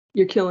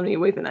You're killing me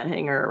waving that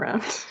hanger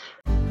around.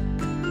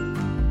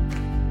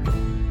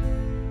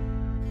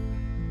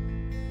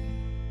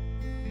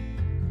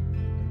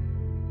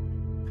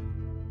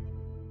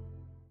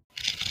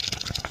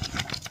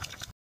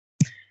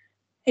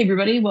 Hey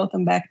everybody,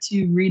 welcome back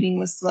to Reading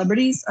with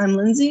Celebrities. I'm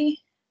Lindsay.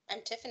 I'm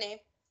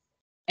Tiffany.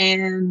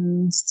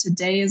 And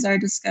today is our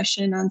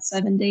discussion on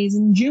 7 Days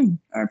in June,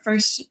 our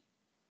first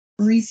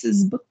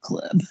Reese's Book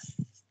Club.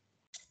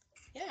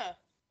 Yeah.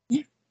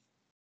 Yeah.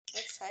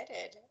 I'm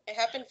excited. It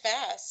happened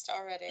fast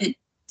already. It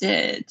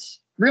did.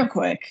 Real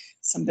quick,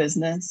 some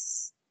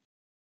business.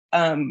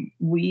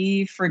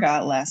 We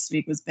forgot last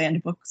week was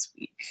Banned Books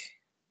Week.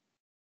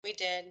 We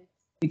did.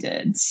 We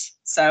did.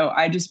 So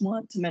I just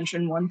want to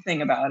mention one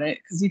thing about it,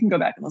 because you can go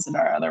back and listen to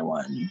our other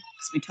one,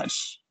 because we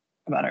touched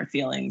about our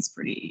feelings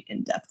pretty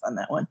in depth on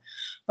that one.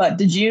 But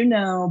did you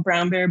know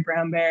Brown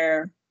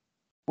Bear,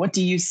 What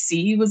Do You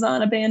See was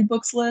on a banned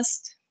books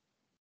list?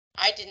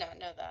 I did not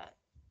know that.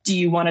 Do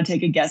you want to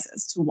take a guess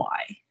as to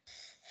why?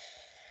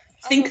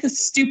 Think the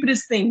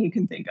stupidest thing you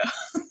can think of.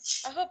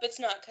 I hope it's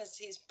not because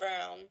he's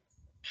brown.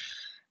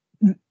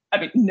 I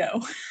mean, no.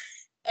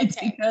 Okay. It's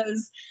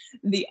because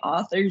the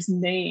author's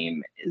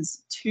name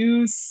is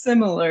too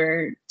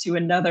similar to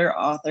another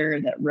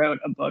author that wrote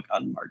a book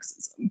on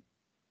Marxism.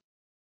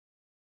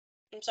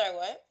 I'm sorry,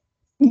 what?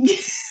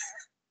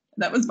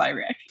 That was my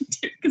reaction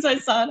too, because I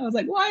saw it and I was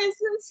like, why is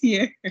this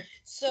here?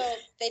 So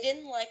they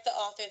didn't like the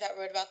author that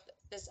wrote about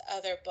this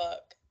other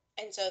book.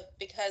 And so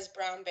because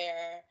Brown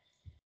Bear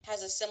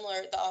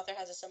the author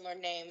has a similar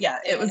name. Yeah,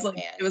 it was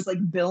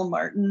like Bill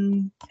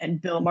Martin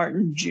and Bill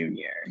Martin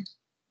Jr.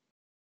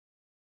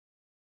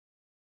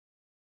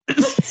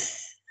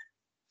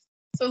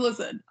 So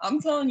listen, I'm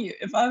telling you,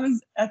 if I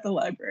was at the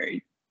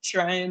library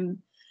trying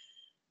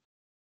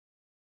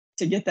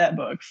to get that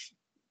book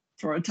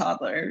for a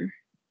toddler,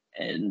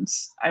 and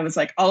I was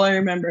like, all I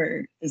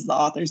remember is the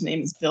author's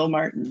name is Bill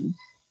Martin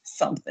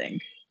something.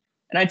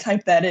 And I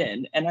typed that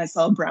in and I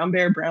saw Brown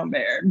Bear,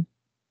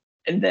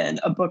 and then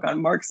a book on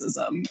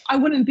Marxism. I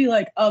wouldn't be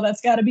like, oh,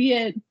 that's gotta be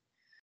it.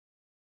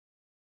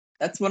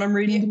 That's what I'm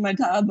reading to my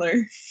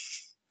toddler.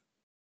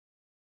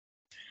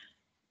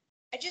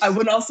 I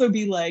would also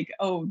be like,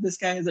 oh, this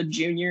guy has a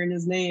junior in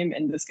his name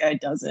and this guy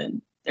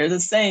doesn't. They're the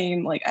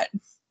same. Like,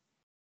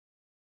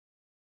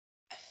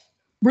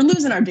 we're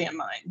losing our damn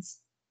minds.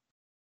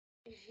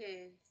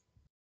 Mm-hmm.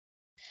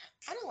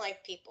 I don't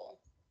like people.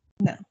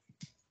 No.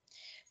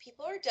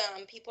 People are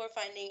dumb. People are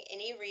finding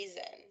any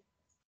reason.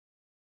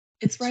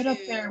 It's right up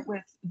there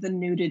with the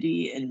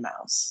nudity in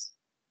Mouse,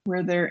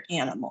 where they're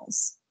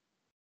animals.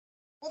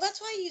 Well,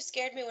 that's why you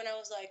scared me when I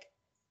was like,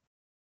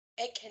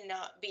 it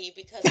cannot be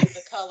because of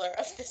the color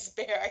of this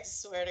bear, I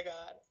swear to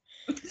God.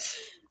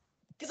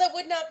 Because I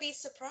would not be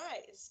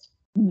surprised.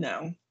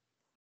 No.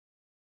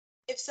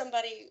 If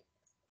somebody,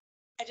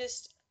 okay.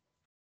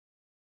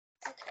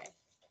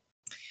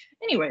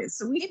 Anyway,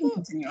 so we can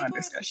continue our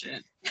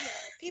discussion.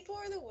 People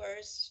are the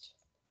worst.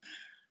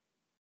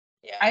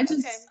 Yeah.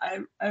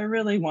 I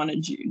really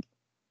wanted you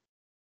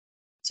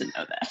to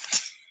know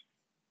that.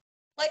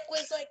 Like,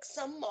 was like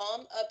some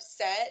mom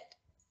upset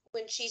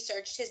when she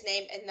searched his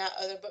name and that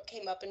other book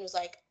came up and was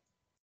like,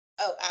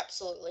 oh,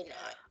 absolutely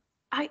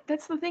not.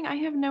 That's the thing, I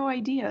have no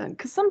idea.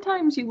 Because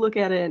sometimes you look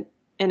at it,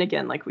 and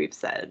again, like we've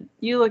said,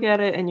 you look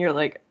at it and you're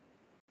like,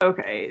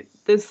 okay,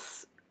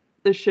 this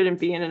shouldn't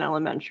be in an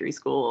elementary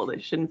school.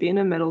 This shouldn't be in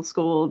a middle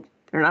school.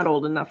 They're not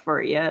old enough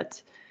for it yet.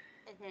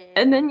 Mm-hmm.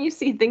 And then you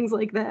see things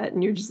like that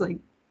and you're just like,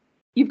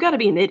 you've got to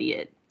be an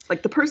idiot.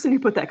 Like, the person who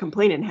put that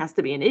complaint in has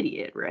to be an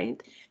idiot,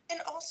 right? And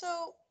also,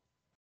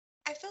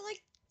 I feel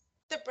like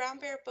the Brown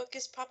Bear book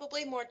is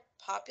probably more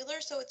popular,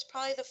 so it's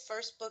probably the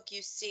first book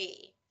you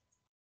see.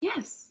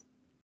 Yes.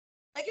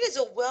 Like, it is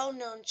a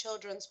well-known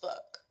children's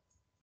book.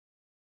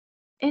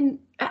 And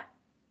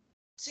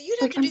so you'd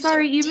have like, to I'm do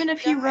sorry, some even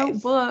if he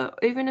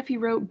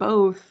wrote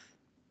both,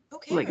 who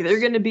cares? Like, they're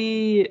going to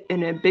be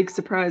in a big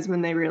surprise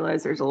when they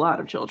realize there's a lot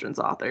of children's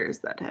authors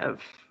that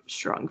have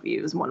strong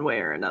views one way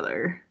or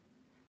another.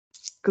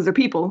 Because they're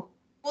people.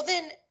 Well,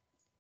 then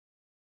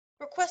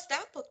request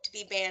that book to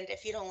be banned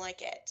if you don't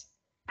like it.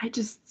 I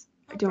don't.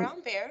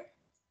 Brown Bear.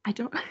 I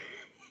don't.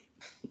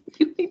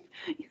 you leave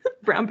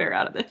Brown Bear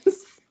out of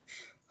this.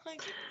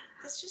 Like,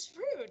 that's just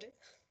rude.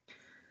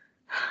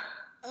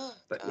 Oh,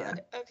 but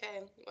God. Yeah.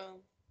 Okay,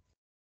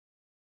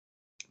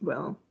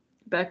 well,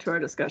 back to our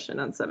discussion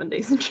on 7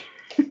 Days in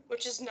June.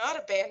 Which is not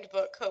a banned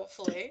book,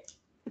 hopefully.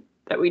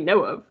 That we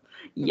know of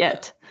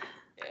yet.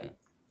 Yeah.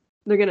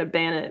 They're going to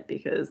ban it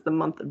because the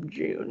month of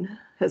June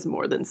has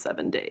more than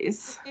 7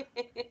 days.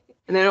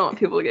 And they don't want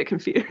people to get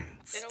confused.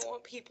 They don't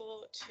want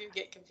people to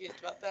get confused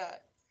about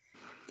that.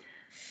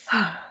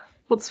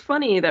 Well, it's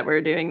funny that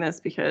we're doing this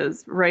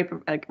because right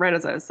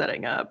as I was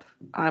setting up,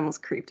 I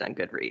almost creeped on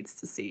Goodreads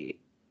to see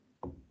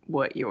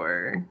what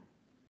your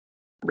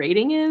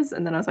rating is.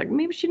 And then I was like,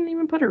 maybe she didn't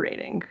even put a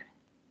rating.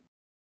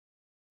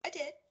 I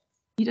did.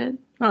 You did?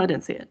 Oh, I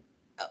didn't see it.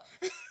 Oh.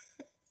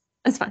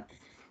 It's fine.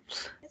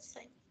 It's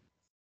fine.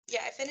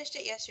 Yeah, I finished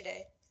it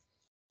yesterday.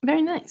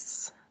 Very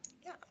nice.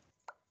 Yeah.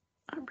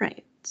 All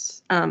right.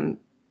 I'm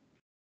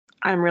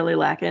really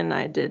lacking.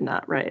 I did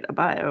not write a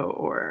bio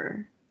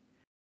or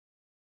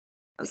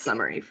a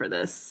summary for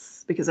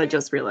this because I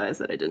just realized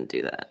that I didn't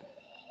do that.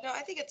 No,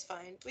 I think it's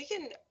fine. We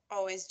can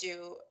always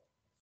do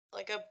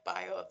like a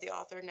bio of the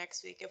author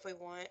next week if we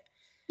want.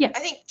 Yeah. I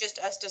think just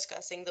us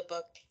discussing the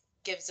book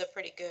gives a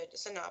pretty good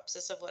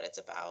synopsis of what it's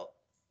about.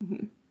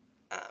 Mm-hmm.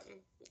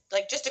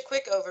 Like just a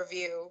quick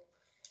overview.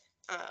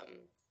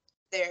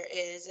 There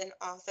is an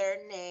author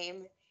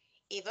named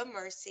Eva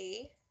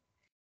Mercy,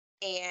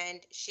 and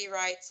she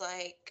writes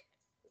like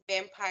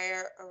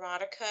vampire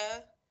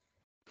erotica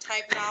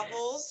type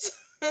novels.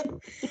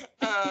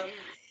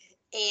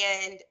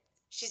 And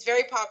she's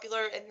very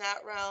popular in that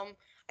realm.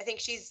 I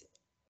think she's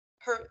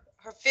her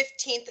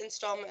 15th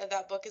installment of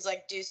that book is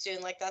like due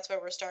soon. Like that's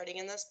where we're starting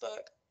in this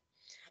book.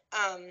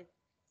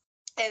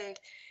 And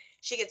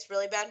she gets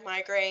really bad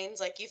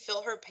migraines. Like you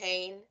feel her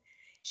pain.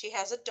 She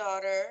has a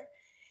daughter,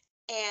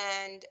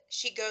 and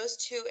she goes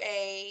to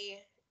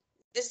a.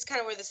 This is kind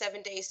of where the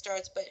 7 days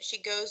starts, but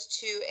she goes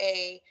to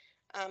a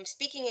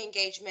speaking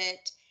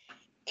engagement,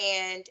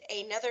 and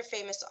another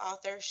famous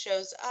author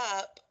shows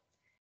up.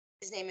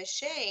 His name is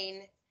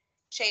Shane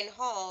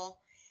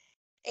Hall,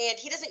 and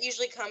he doesn't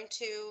usually come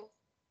to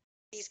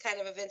these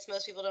kind of events.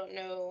 Most people don't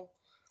know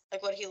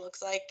like what he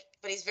looks like,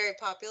 but he's very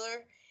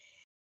popular.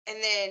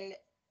 And then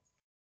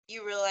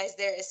you realize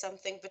there is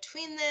something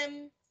between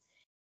them,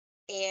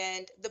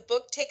 and the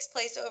book takes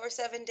place over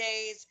 7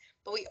 days,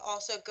 but we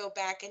also go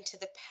back into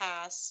the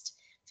past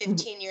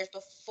 15 years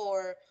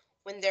before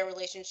when their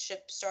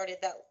relationship started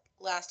that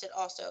lasted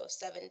also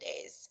 7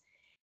 days.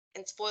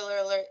 And spoiler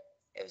alert,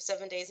 it was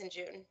 7 days in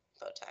June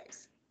both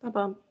times. So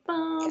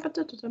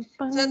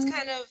that's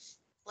kind of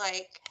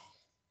like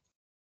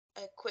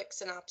a quick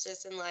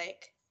synopsis, and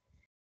like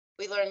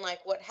we learn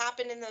like what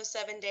happened in those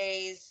 7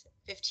 days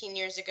 15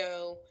 years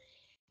ago,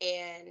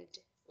 and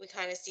we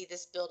kind of see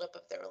this buildup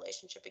of their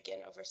relationship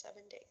again over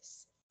 7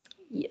 days.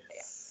 Yes.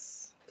 Yeah.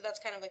 So that's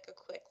kind of like a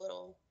quick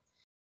little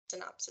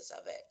synopsis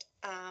of it.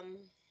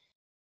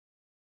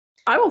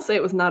 I will say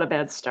it was not a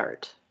bad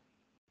start.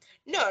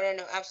 No,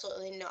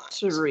 absolutely not.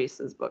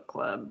 Teresa's book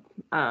club.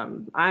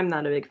 I'm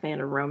not a big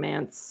fan of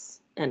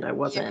romance, and I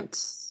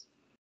wasn't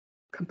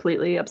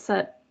completely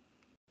upset.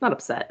 Not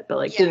upset, but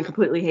like didn't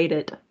completely hate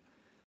it.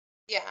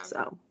 Yeah.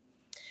 So.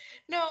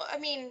 No, I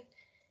mean,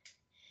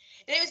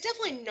 and it was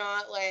definitely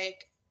not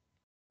like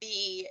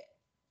the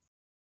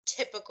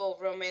typical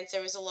romance.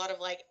 There was a lot of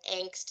like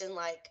angst and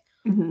like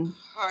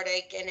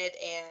heartache in it,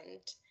 and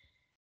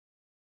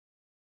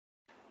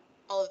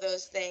all of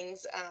those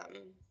things.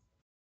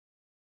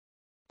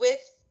 With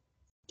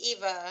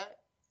Eva,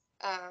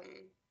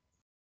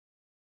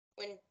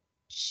 when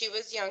she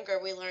was younger,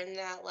 we learned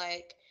that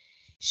like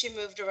she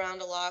moved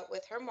around a lot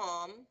with her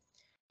mom.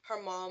 Her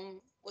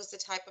mom was the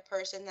type of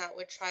person that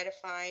would try to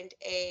find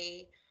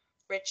a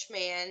rich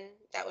man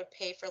that would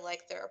pay for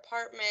like their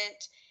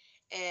apartment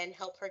and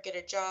help her get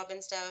a job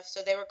and stuff.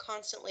 So they were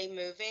constantly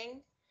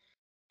moving.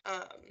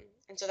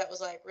 And so that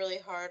was like really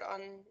hard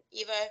on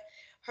Eva.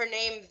 Her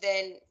name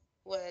then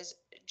was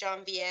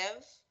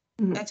Genevieve.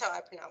 That's how I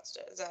pronounced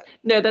it. Is that?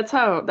 No, that's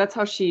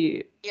how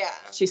she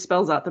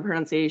spells out the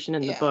pronunciation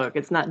in the book.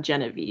 It's not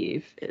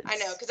Genevieve. I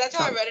know, because that's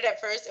how I read it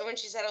at first, and when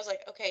she said, I was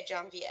like, okay,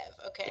 Genevieve.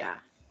 Okay,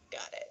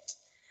 got it.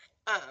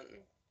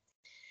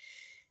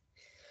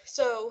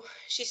 So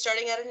she's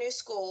starting at a new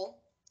school,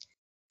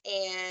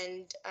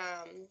 and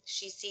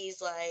she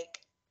sees like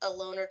a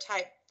loner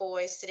type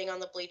boy sitting on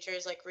the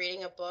bleachers, like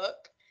reading a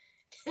book,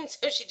 and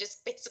so she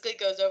just basically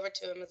goes over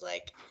to him and is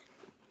like,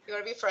 "You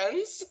want to be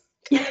friends?"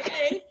 kind of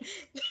thing.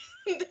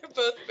 They're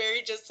both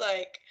very just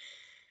like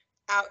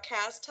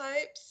outcast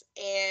types,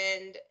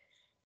 and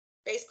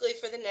basically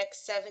for the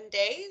next 7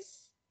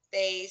 days,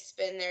 they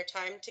spend their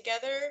time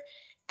together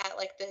at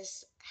like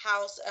this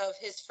house of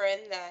his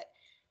friend that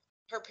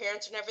her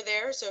parents are never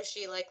there, so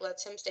she like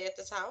lets him stay at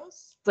this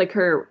house. It's like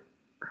her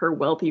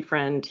wealthy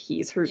friend,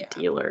 he's her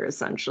dealer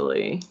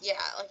essentially. Yeah,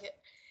 like it.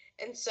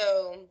 And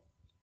so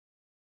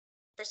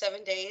for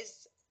 7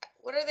 days,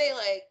 what are they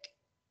like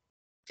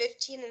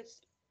 15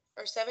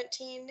 or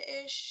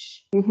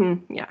 17-ish?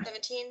 Yeah.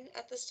 17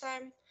 at this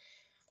time.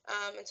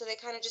 And so they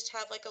kind of just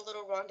have like a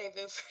little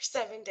rendezvous for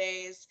 7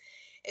 days.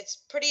 It's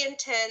pretty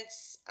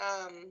intense.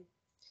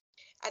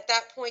 At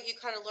that point, you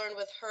kind of learn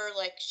with her,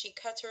 like she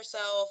cuts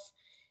herself.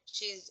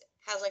 She's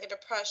has like a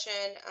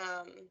depression.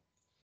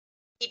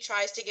 He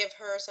tries to give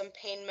her some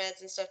pain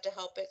meds and stuff to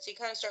help it. So you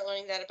kind of start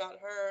learning that about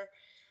her.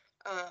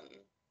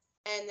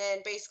 And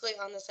then basically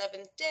on the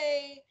 7th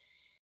day,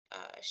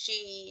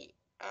 she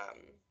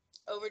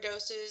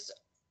overdoses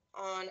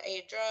on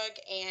a drug,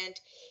 and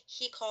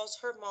he calls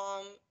her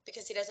mom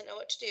because he doesn't know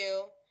what to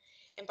do.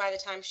 And by the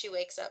time she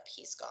wakes up,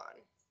 he's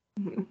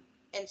gone.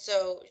 And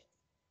so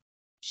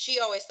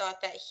she always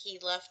thought that he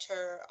left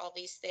her all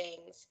these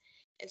things.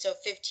 And so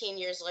 15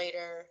 years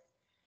later,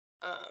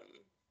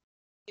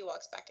 he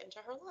walks back into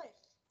her life.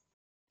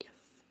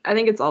 I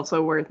think it's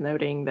also worth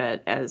noting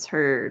that as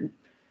her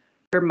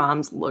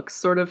mom's looks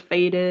sort of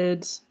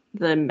faded,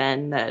 the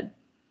men that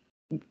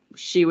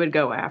she would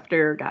go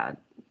after got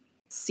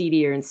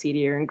seedier and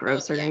seedier and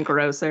grosser and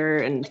grosser.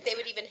 And like they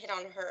would even hit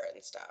on her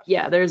and stuff.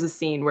 Yeah, there's a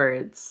scene where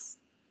it's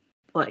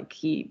like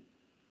he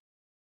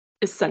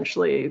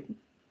essentially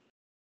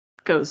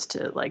goes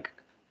to like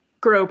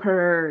grope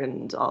her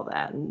and all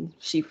that, and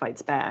she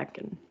fights back.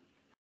 And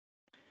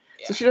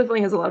so she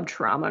definitely has a lot of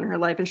trauma in her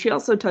life. And she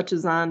also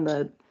touches on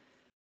the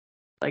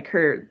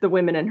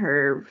women in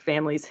her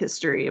family's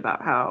history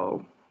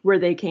about where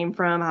they came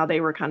from, how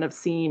they were kind of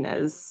seen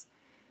as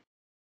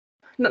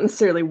not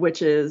necessarily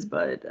witches,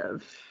 but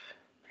of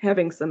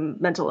having some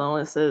mental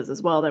illnesses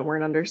as well that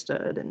weren't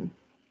understood. And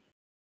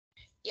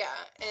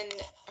and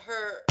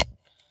her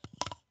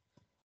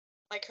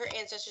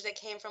ancestors that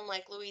came from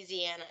like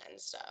Louisiana and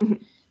stuff.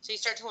 So you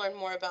start to learn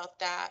more about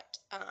that.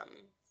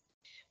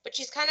 But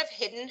she's kind of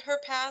hidden her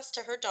past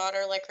to her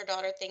daughter. Like her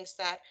daughter thinks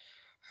that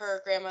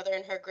her grandmother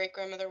and her great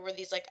grandmother were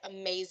these like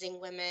amazing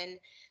women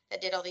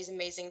that did all these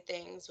amazing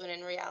things, when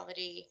in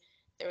reality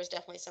there was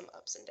definitely some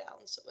ups and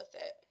downs with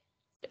it.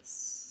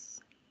 Yes.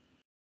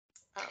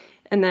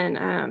 And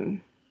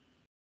then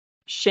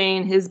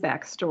Shane, his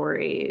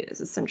backstory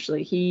is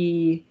essentially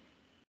he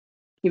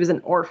was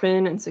an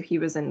orphan, and so he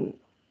was in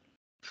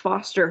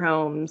foster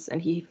homes,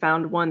 and he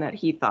found one that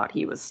he thought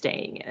he was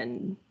staying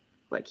in.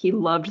 Like, he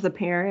loved the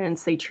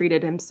parents, they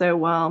treated him so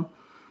well.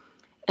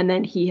 And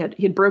then he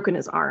had broken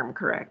his arm,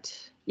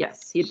 correct?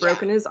 Yes, he had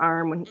broken his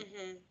arm when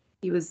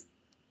he was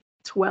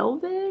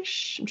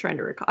 12-ish. I'm trying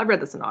to recall. I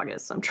read this in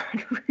August, so I'm trying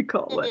to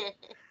recall what.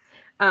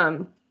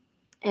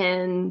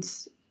 And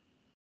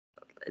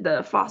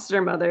the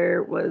foster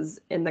mother was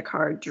in the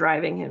car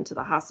driving him to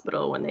the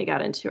hospital when they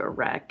got into a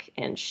wreck,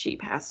 and she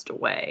passed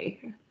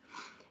away.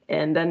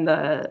 And then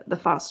the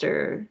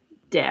foster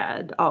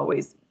dad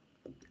always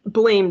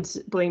blamed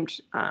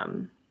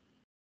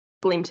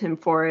him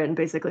for it, and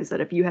basically said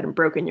if you hadn't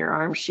broken your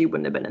arm, she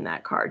wouldn't have been in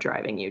that car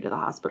driving you to the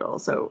hospital.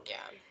 So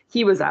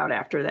he was out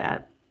after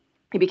that.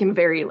 He became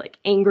very like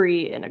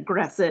angry and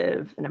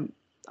aggressive, and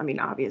I mean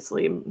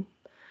obviously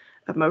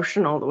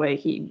emotional the way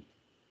he,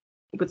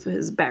 with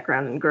his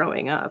background and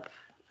growing up.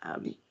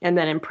 And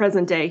then in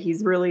present day,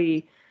 he's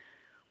really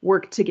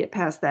worked to get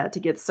past that, to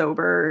get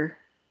sober.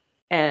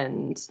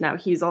 And now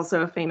he's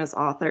also a famous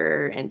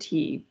author, and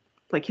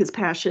his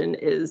passion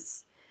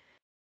is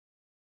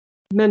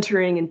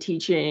mentoring and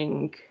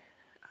teaching,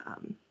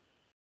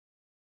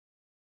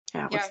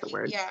 what's the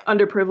word?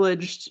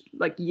 Underprivileged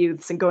like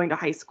youths, and going to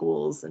high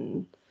schools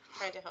and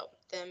trying to help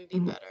them be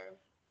better.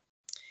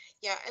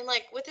 Yeah, and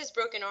like with his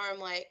broken arm,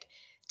 like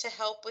to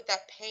help with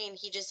that pain,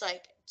 he just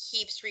like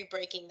keeps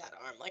re-breaking that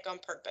arm, like on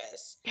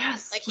purpose.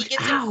 Yes. Like he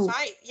gets in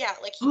fight. Yeah,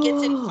 like he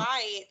gets in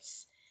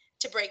fights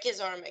to break his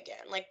arm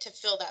again, like to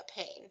feel that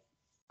pain.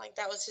 Like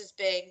that was his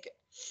big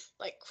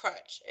like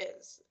crutch,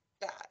 is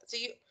that. So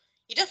you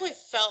definitely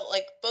felt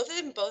like both of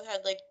them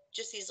had like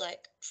just these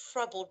like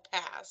troubled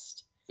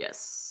past.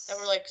 Yes. That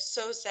were like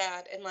so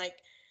sad. And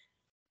like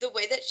the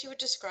way that she would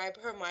describe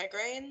her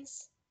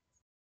migraines,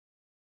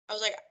 I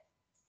was like,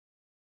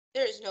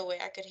 there is no way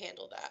I could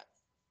handle that.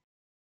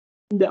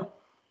 No.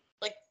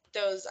 Like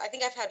those, I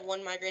think I've had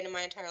one migraine in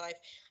my entire life,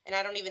 and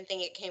I don't even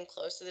think it came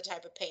close to the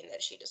type of pain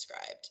that she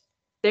described.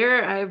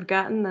 I've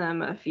gotten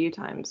them a few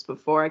times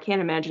before. I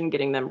can't imagine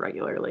getting them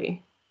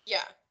regularly.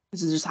 Yeah.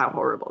 This is just how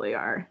horrible they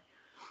are.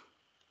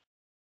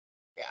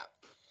 Yeah.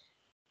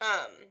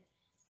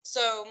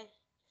 So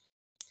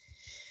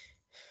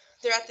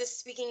they're at this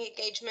speaking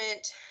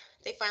engagement.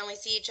 They finally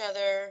see each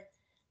other.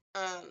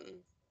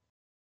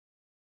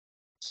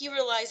 He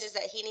realizes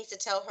that he needs to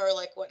tell her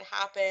like what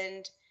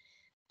happened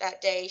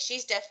that day.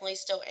 She's definitely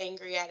still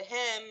angry at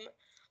him.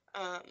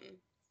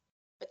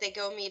 But they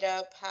go meet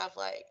up,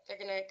 they're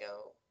gonna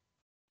go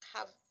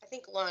have, I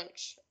think,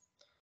 lunch,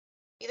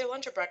 either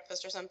lunch or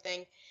breakfast or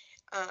something.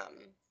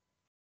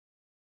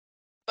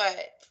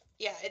 But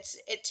yeah,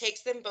 it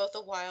takes them both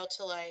a while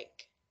to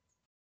like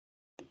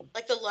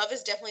the love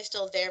is definitely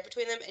still there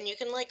between them, and you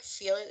can like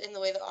feel it in the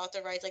way the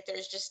author writes. Like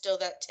there's just still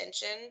that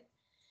tension,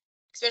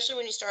 especially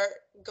when you start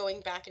going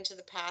back into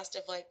the past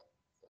of like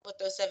what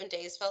those 7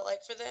 days felt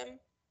like for them.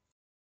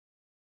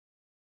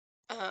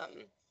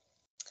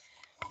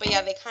 But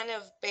yeah, they kind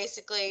of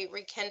basically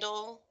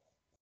rekindle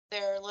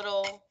their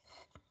little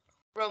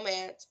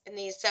romance in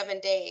these 7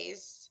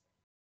 days,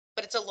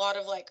 but it's a lot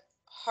of like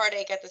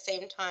heartache at the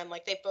same time.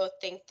 Like they both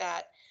think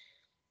that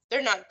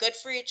they're not good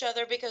for each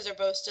other because they're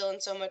both still in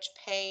so much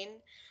pain.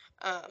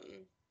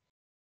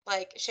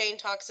 Like Shane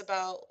talks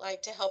about,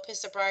 like, to help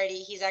his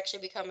sobriety, he's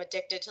actually become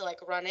addicted to like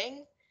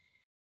running.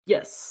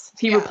 Yes,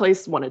 he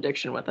replaced one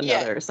addiction with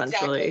another,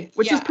 essentially, exactly.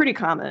 which is pretty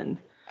common.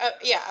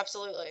 Yeah,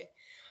 absolutely.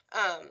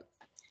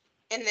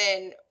 And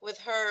then with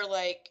her,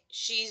 like,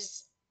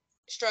 she's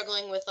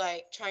struggling with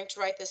like trying to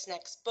write this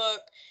next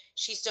book.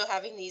 She's still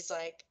having these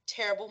like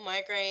terrible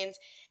migraines,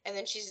 and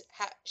then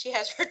she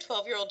has her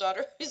 12-year-old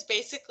daughter who's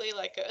basically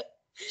like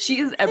she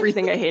is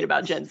everything I hate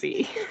about Gen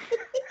Z.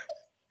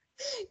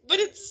 But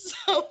it's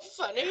so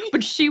funny.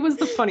 But she was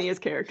the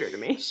funniest character to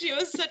me. She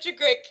was such a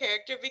great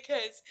character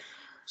because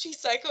she's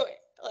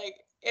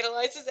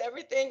analyzes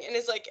everything and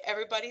is like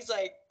everybody's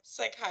like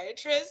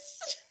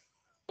psychiatrist.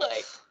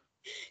 Like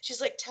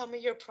she's like, tell me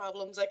your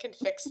problems, I can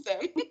fix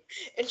them.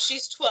 And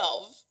she's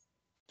 12.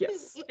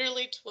 Yes.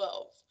 Literally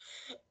 12.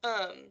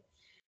 Um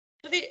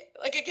but they,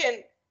 like,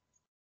 again,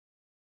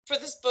 for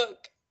this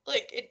book,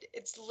 like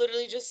it's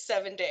literally just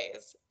 7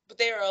 days, but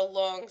they are a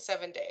long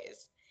 7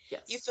 days. You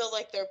Yes. feel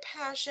like their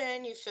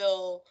passion, you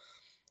feel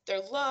their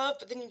love,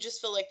 but then you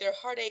just feel like their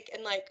heartache.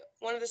 And like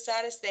one of the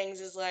saddest things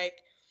is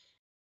like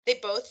they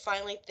both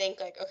finally think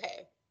like,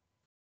 okay,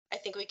 I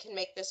think we can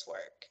make this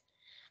work.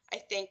 I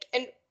think,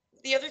 and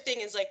the other thing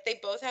is like they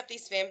both have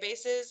these fan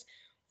bases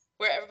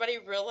where everybody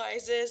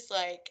realizes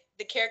like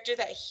the character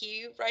that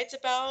he writes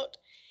about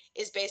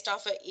is based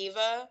off of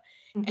Eva,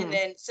 and Hmm.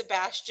 then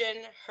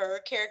Sebastian, her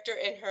character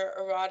in her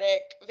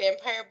erotic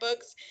vampire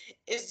books,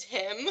 is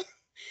him.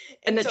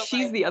 And And that so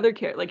she's like, the other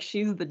character, like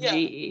she's the yeah,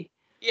 G.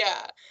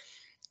 yeah.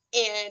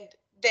 And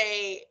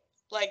they,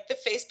 like, the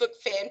Facebook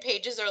fan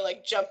pages are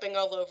like jumping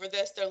all over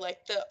this. They're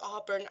like the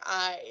auburn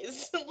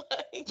eyes.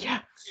 Like,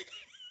 Yeah.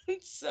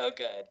 it's so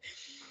good.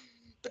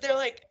 But they're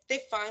like, they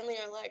finally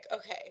are like,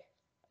 okay,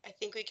 I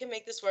think we can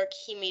make this work.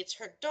 He meets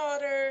her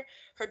daughter.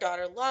 Her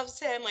daughter loves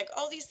him. Like,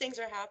 all these things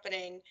are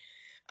happening.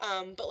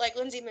 But like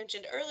Lindsay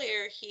mentioned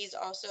earlier, he's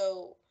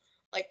also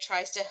like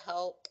tries to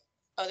help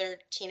other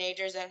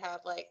teenagers that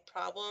have like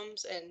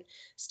problems and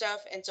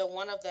stuff. And so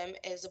one of them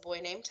is a boy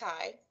named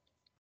Ty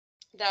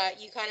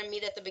that you kind of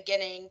meet at the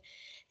beginning.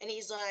 And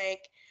he's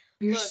like,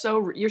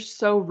 look, You're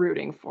so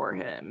rooting for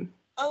him.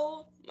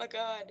 oh my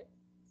God,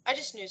 I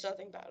just knew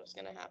something bad was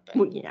going to happen,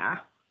 Well, yeah.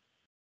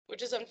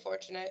 which is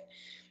unfortunate.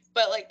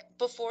 But like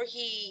before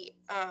he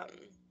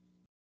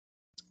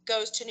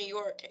goes to New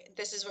York,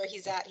 this is where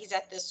he's at. He's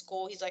at this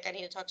school. He's like, I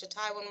need to talk to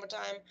Ty one more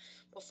time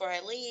before I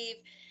leave.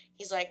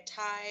 He's like,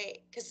 Ty,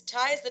 because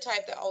Ty is the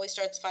type that always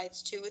starts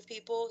fights too with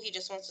people. He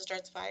just wants to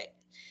start the fight.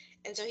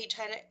 And so he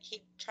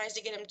tries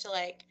to get him to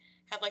like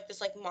have like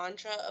this like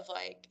mantra of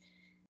like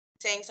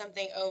saying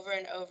something over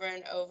and over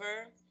and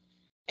over.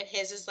 And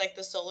his is like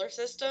the solar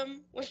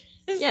system, which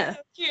is Yeah.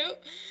 so cute.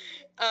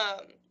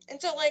 Um,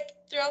 and so like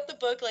throughout the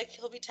book, like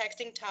he'll be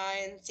texting Ty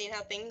and seeing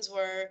how things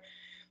were.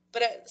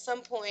 But at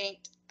some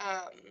point,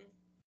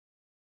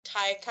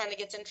 Ty kind of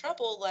gets in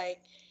trouble.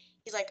 Like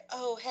he's like,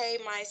 "Oh, hey,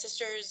 my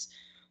sister's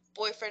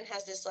boyfriend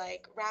has this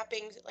like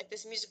rapping, like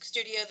this music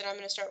studio that I'm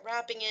gonna start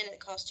rapping in. And it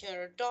costs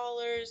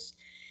 $200."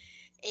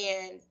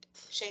 And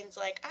Shane's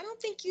like, "I don't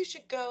think you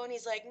should go." And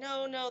he's like,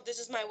 "No, no, this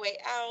is my way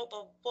out."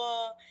 Blah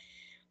blah.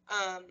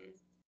 Um,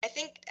 I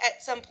think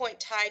at some point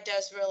Ty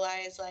does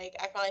realize like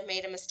I probably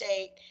made a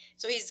mistake,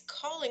 so he's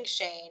calling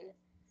Shane,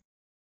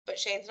 but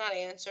Shane's not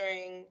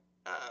answering.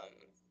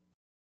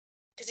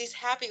 Because he's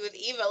happy with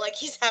Eva. Like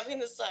he's having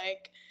this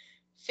like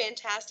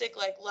fantastic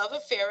like love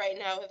affair right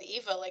now with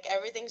Eva. Like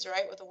everything's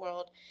right with the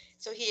world.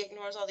 So he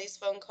ignores all these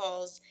phone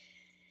calls,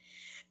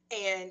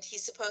 and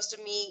he's supposed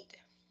to meet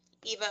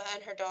Eva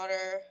and her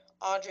daughter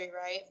Audrey,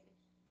 right?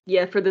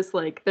 Yeah, for this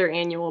like their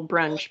annual Or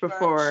brunch like brunch.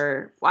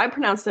 before. Well, I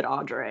pronounced it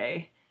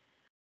Audrey.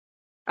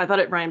 I thought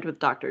it rhymed with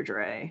Dr.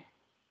 Dre,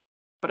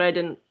 but I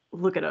didn't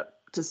look it up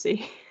to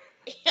see.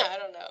 Yeah, I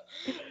don't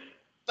know.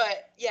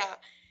 But yeah,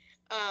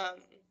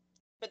 um,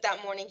 but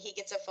that morning he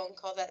gets a phone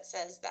call that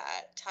says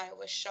that Ty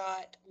was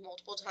shot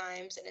multiple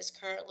times and is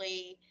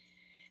currently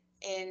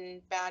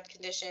in bad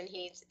condition.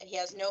 He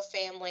has no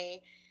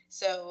family,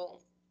 so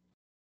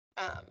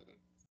um,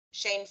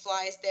 Shane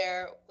flies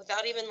there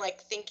without even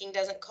like thinking.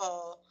 Doesn't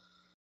call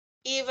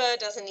Eva.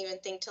 Doesn't even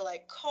think to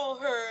like call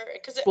her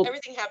because Well,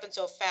 everything happened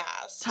so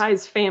fast.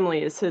 Ty's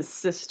family is his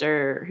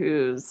sister,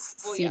 whose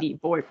Well, yeah, seedy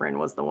boyfriend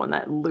was the one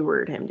that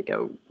lured him to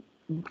go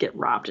get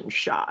robbed and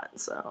shot.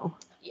 So,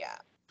 yeah.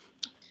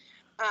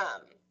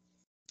 Um,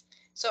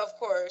 so of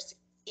course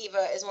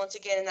Eva is once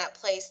again in that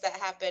place that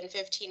happened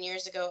 15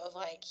 years ago of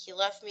like he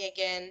left me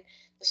again.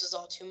 This was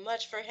all too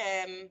much for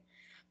him.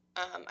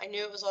 I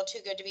knew it was all too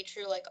good to be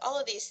true. Like all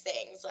of these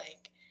things.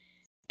 Like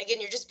again,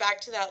 you're just back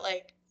to that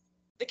like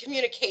the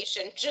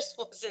communication just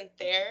wasn't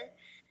there.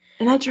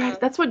 and Um,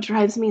 that's what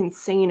drives me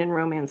insane in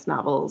romance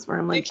novels, where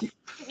I'm like, like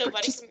nobody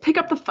can. just pick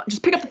up the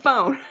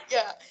phone,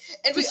 Yeah,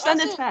 and we just send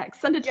a also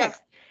text, send a yeah,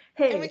 text.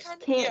 and we Hey,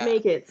 kind of can't yeah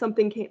make it.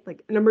 Something came,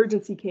 like an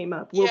emergency came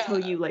up. We'll tell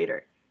yeah you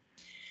later.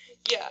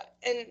 yeah,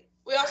 and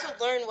we also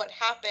learned what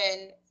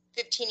happened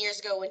 15 years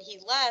ago when he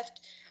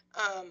left.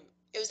 Um,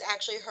 it was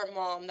actually her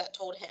mom that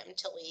told him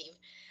to leave.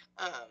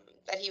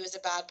 That he was a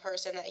bad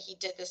person, that he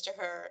did this to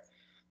her.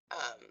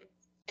 Um,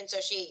 and so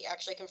she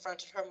actually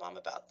confronted her mom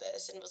about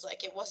this and was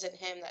like, "It wasn't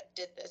him that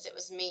did this; it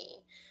was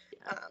me."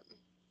 Yeah. Um,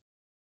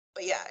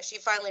 but yeah, she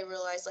finally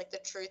realized like the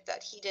truth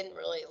that he didn't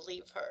really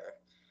leave her.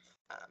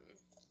 Um,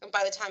 and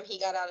by the time he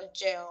got out of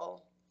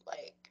jail,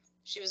 like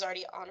she was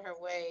already on her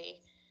way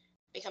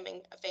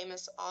becoming a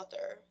famous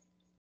author.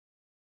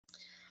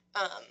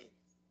 Um,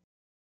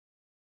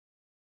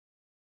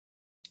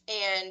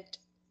 and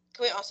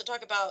can we also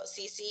talk about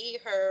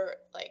Cece, her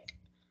like,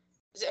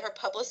 is it her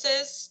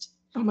publicist?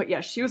 Oh my,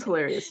 yeah, she was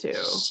hilarious too.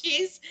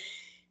 She's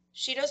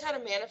she knows how to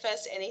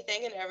manifest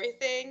anything and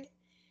everything.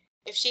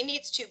 if she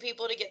needs two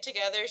people to get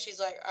together, she's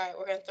like, all right,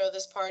 we're going to throw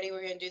this party.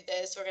 We're going to do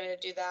this. We're going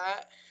to do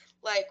that.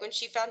 Like when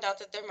she found out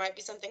that there might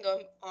be something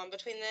going on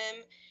between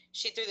them,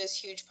 she threw this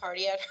huge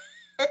party at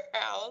her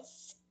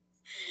house.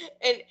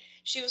 And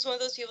she was one of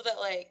those people that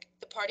like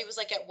the party was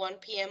like at 1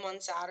 p.m. on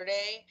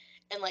Saturday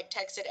and like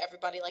texted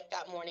everybody like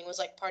that morning was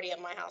like party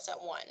at my house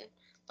at 1.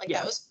 Like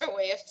that was her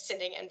way of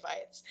sending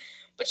invites.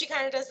 But she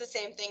kind of does the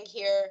same thing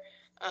here.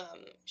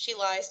 She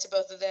lies to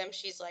both of them.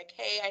 She's like,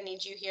 hey, I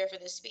need you here for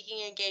this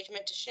speaking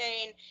engagement to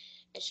Shane.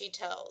 And she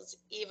tells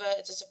Eva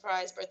it's a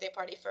surprise birthday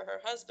party for her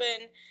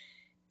husband.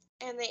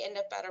 And they end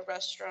up at a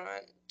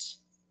restaurant.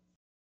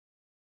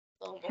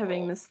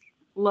 Having this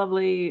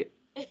lovely,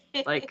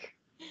 like,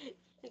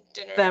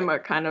 dinner. Them are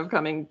kind of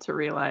coming to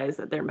realize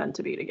that they're meant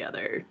to be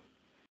together.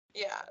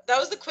 Yeah, that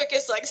was the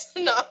quickest, like,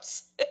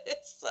 synopsis,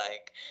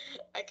 like,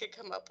 I could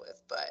come up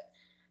with, but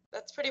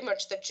that's pretty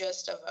much the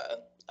gist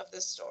of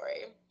this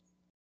story.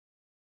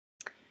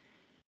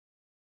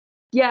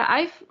 Yeah,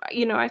 I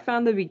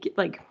found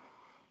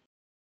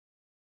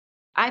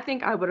I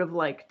think I would have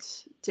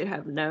liked to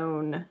have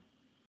known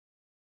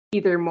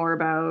either more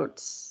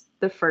about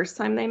the first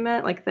time they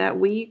met, like that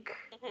week,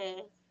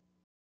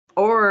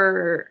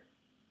 or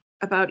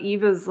about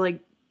Eva's like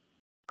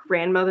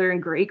grandmother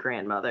and great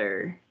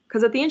grandmother.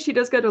 Because at the end, she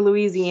does go to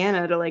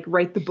Louisiana to like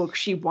write the book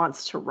she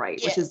wants to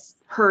write, which is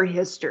her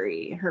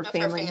history, her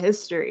family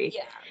history.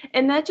 Yeah.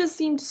 And that just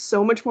seemed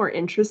so much more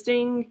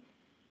interesting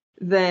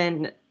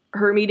than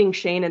her meeting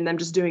Shane and them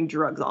just doing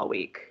drugs all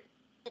week.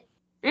 You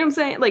know what I'm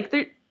saying? Like,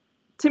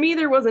 to me,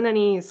 there wasn't a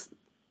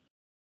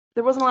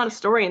lot of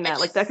story in that.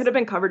 Like, that could have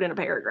been covered in a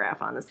paragraph,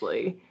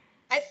 honestly.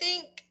 I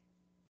think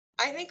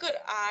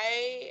what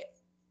I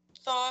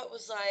thought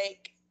was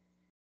like,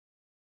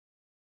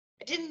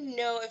 I didn't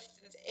know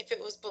if it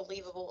was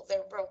believable,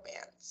 their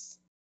romance.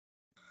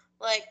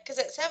 Like, because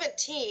at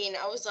 17,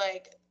 I was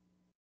like,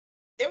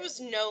 there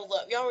was no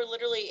love. Y'all were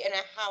literally in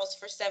a house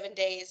for 7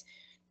 days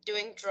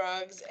doing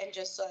drugs and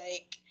just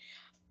like,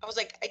 I was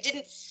like, I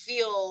didn't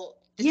feel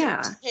this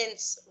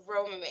intense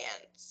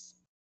romance.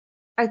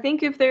 I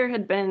think if there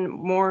had been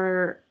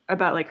more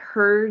about like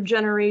her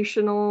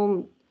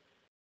generational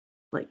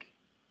like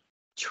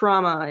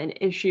trauma and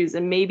issues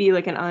and maybe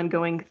like an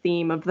ongoing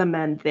theme of the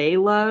men they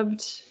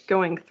loved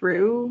going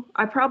through,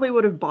 I probably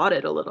would have bought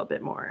it a little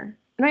bit more.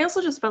 And I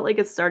also just felt like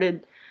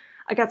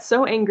I got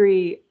so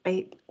angry.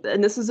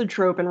 And this is a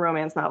trope in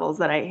romance novels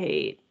that I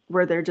hate,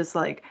 where they're just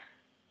like,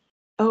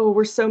 oh,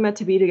 we're so meant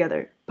to be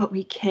together, but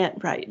we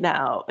can't right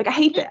now. Like, I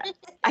hate that.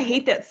 I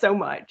hate that so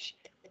much.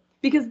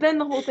 Because then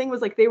the whole thing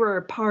was like they were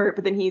apart,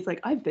 but then he's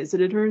like, I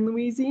visited her in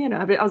Louisiana.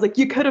 I was like,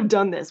 you could have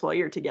done this while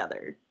you're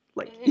together.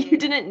 Like, you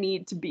didn't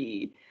need to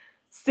be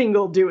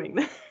single doing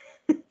this.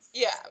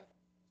 Yeah.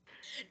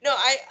 No,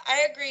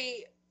 I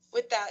agree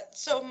with that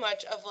so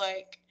much of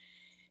like,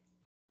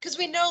 because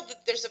we know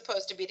that they're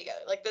supposed to be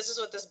together. Like, this is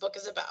what this book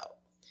is about.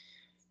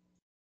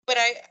 But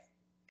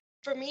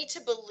for me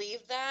to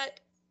believe that,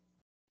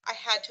 I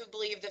had to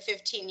believe the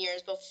 15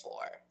 years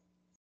before.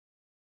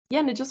 Yeah,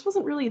 and it just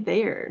wasn't really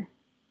there.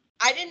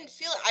 I didn't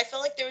feel it. I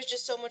felt like there was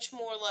just so much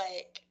more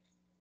like,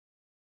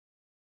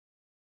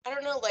 I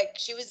don't know, like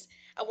she was,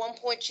 at one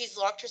point she's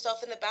locked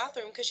herself in the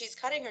bathroom because she's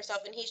cutting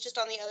herself and he's just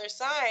on the other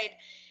side.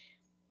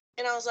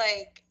 And I was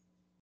like,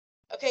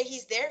 okay,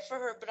 he's there for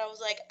her, but I was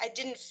like, I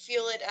didn't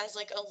feel it as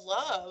like a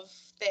love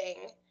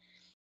thing.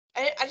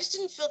 I just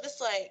didn't feel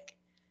this like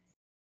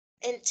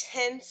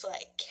intense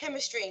like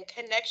chemistry and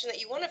connection that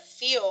you want to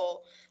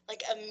feel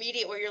like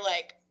immediate, where you're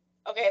like,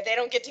 okay, if they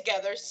don't get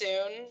together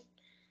soon,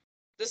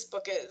 this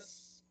book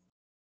is,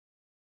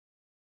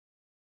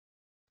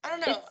 I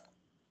don't know.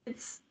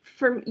 It's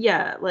for,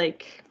 yeah,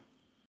 like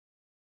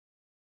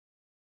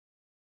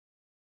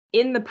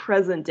in the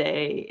present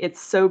day,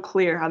 it's so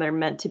clear how they're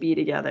meant to be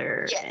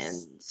together. Yes.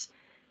 And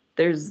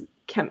there's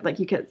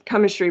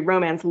chemistry,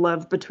 romance,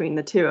 love between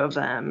the two of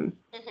them.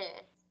 Mm-hmm.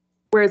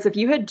 Whereas if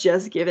you had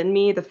just given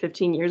me the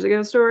 15 years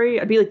ago story,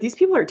 I'd be like, these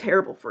people are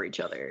terrible for each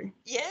other.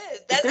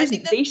 Yes,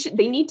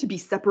 they need to be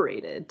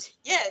separated.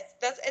 Yes,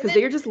 because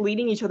they're just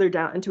leading each other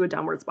down into a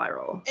downward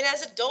spiral. And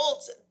as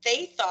adults,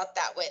 they thought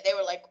that way. They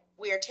were like,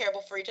 we are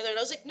terrible for each other. And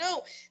I was like,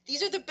 no,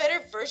 these are the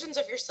better versions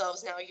of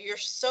yourselves now. You're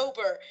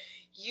sober.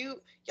 Y'all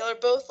are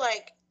both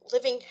like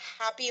living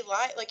happy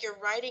life. Like, you're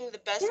writing the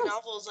best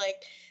novels.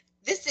 Like,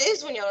 this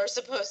is when y'all are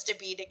supposed to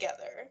be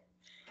together.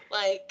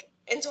 Like,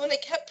 and so when they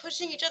kept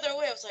pushing each other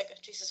away, I was like, oh,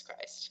 Jesus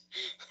Christ.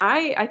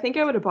 I think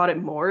I would have bought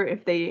it more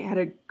if they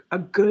had a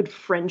good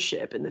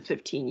friendship in the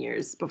 15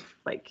 years before,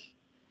 like,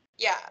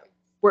 yeah,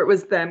 where it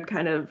was them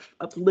kind of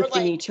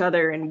uplifting each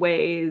other in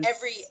ways.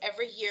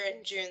 Every year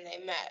in June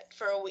they met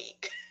for a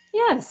week.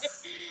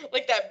 Yes.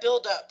 Like that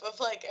build up of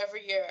like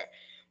every year.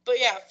 But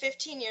yeah,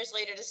 15 years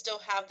later to still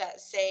have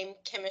that same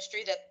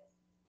chemistry that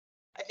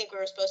I think we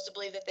were supposed to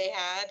believe that they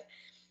had.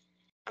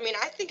 I mean,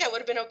 I think I would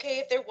have been okay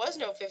if there was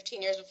no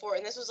 15 years before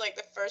and this was like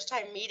the first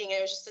time meeting and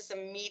it was just this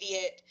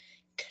immediate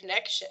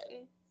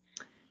connection.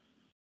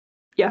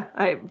 Yeah,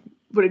 I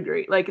would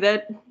agree. Like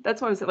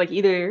that's why I was like,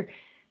 either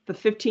the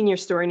 15-year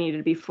story needed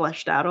to be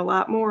fleshed out a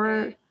lot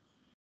more,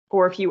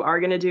 Or if you are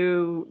going to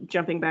do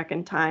jumping back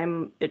in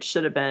time, it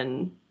should have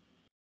been.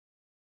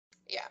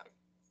 Yeah.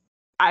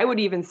 I would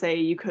even say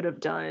you could have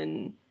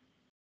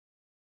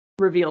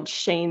revealed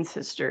Shane's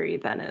history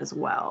then as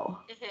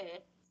well. Mm-hmm.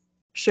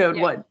 Showed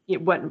Yeah.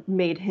 what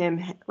made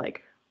him,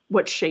 like,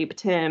 what shaped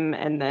him,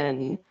 and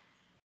then,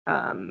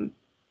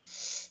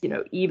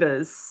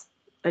 Eva's,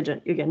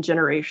 again,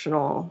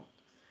 generational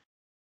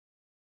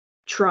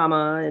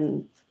trauma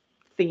and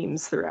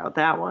themes throughout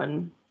that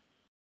one.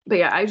 But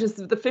yeah,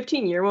 the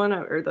 15-year one,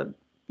 or the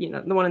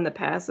one in the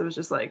past, it was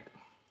just like,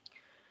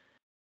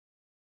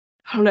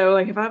 I don't know,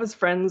 like if I was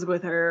friends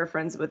with her,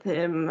 friends with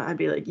him, I'd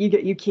be like,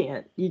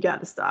 you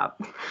gotta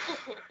stop.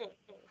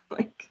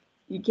 Like,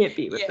 you can't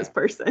be with Yeah. this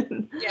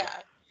person. Yeah.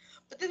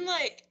 But then,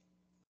 like,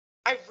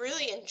 I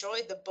really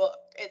enjoyed the book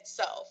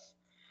itself.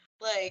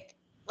 Like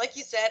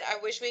you said, I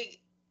wish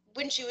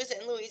when she was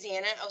in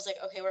Louisiana, I was like,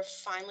 okay, we're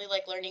finally,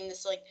 like, learning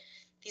this, like,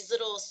 these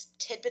little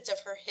tidbits of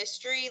her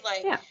history,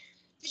 like, Yeah.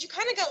 because you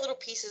kind of got little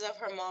pieces of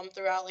her mom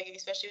throughout, like,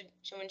 especially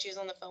when she was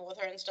on the phone with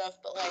her and stuff,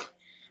 but, like,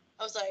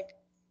 I was like,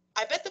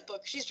 I bet the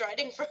book she's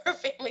writing for her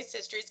family's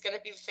history is going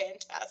to be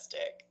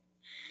fantastic.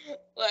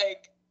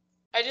 Like,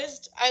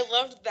 I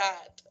loved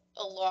that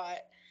a lot.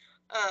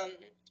 Um,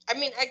 I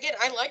mean, again,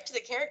 I liked the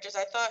characters.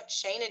 I thought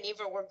Shane and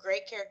Eva were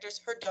great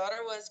characters. Her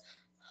daughter was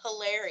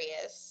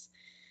hilarious.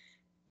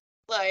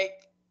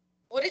 Like,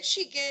 what did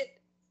she get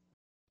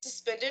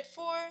suspended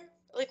for?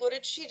 Like, what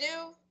did she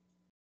do?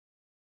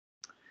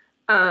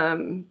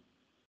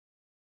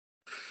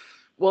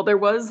 Well, there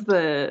was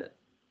the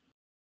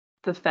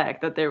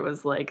fact that there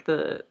was, like,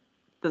 the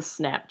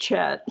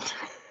Snapchat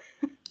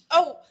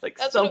Oh, like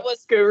that's what it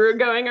was. self-guru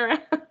going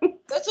around.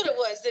 That's what it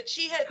was. That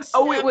she had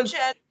Oh, it was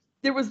Snapchat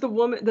there was the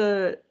woman,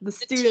 the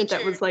student that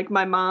teacher. was like,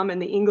 my mom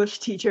and the English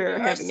teacher are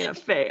having an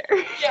affair.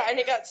 Yeah, and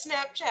it got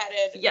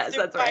Snapchatted. Yes,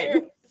 that's by her.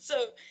 right.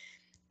 So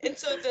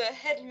the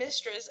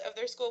headmistress of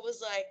their school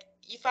was like,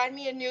 "You find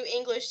me a new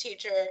English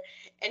teacher,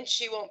 and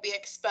she won't be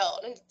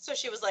expelled." And so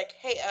she was like,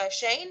 "Hey,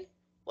 Shane,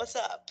 what's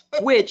up?"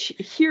 Which,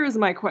 here is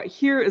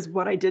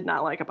what I did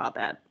not like about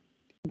that.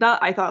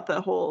 I thought the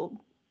whole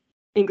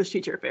English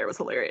teacher affair was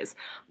hilarious,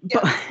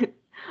 but Yeah.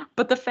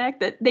 but the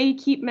fact that they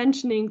keep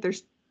mentioning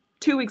there's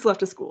 2 weeks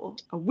left of school,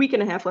 a week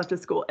and a half left of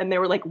school, and they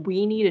were like,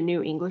 we need a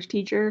new English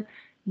teacher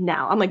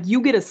now. I'm like,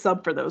 you get a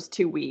sub for those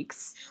 2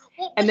 weeks,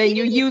 Well, and then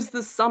you use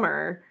the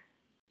summer.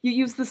 You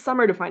use the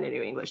summer to find a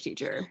new English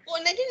teacher. Well,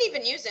 and they didn't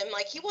even use him.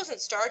 Like, he wasn't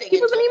starting. He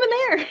wasn't even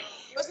there.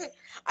 He wasn't.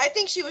 I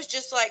think she was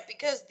just like,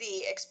 because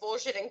the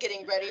expulsion and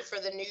getting ready for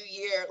the new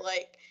year.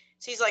 Like,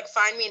 so he's like,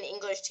 find me an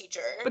English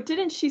teacher. But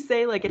didn't she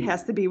say, like, it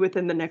has to be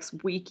within the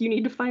next week? You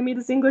need to find me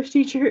this English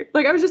teacher.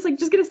 Like, I was just like,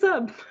 just get a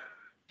sub.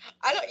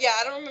 I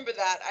don't remember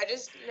that. I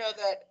just know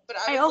that. But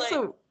I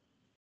also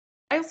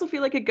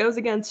feel like it goes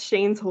against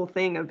Shane's whole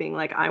thing of being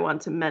like, I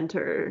want to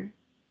mentor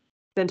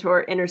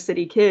inner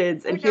city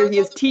kids, and here he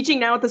is teaching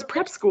now at this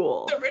prep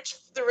school. The rich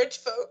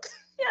folk.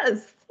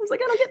 Yes, I was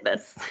like, I don't get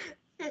this.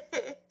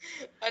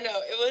 I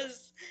know it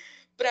was,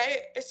 but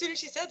as soon as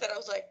she said that, I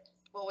was like,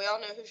 well, we all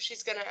know who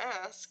she's gonna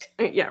ask.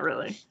 Yeah,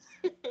 really.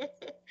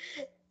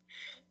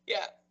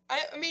 Yeah,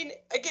 I mean,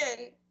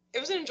 again, it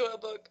was an enjoyable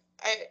book.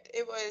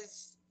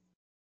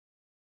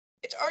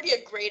 It's already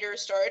a greater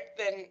start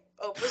than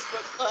Oprah's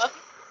book club.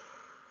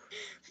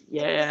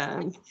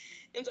 Yeah.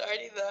 It's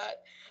already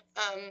that.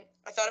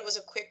 I thought it was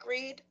a quick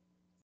read.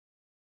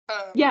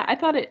 Yeah, I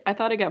thought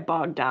it got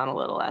bogged down a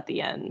little at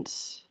the end.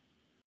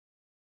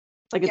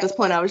 Like, at this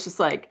point, I was just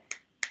like,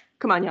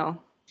 come on, y'all.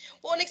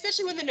 Well, and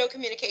especially when the no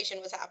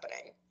communication was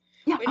happening.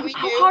 Yeah,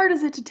 how hard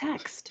is it to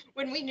text?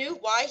 When we knew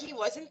why he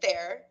wasn't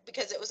there,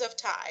 because it was of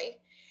Ty,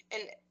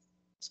 and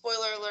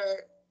spoiler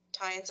alert,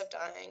 Ty ends up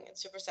dying.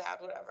 It's super sad,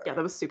 whatever. Yeah,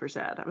 that was super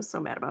sad. I was so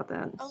mad about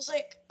that. I was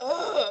like,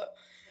 ugh.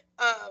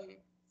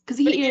 Because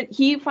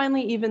he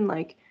finally even,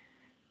 like,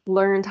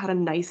 learned how to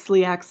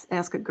nicely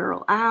ask a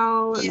girl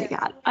out, and they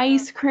got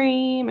ice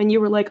cream, and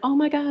you were like, oh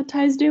my god,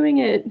 Ty's doing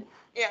it.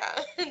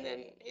 Yeah, and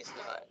then he's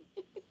not.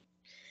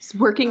 He's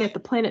working at the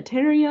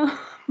planetarium.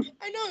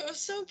 I know, it was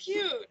so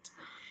cute.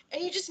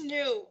 And you just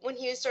knew when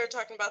he started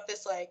talking about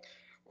this, like,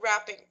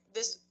 rapping,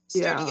 this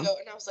studio,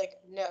 and I was like,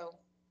 no.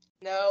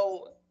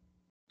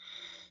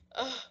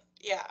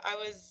 Yeah, I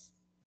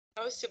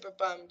was super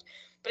bummed.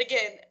 But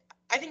again,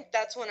 I think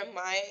that's one of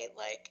my,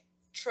 like,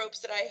 tropes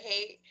that I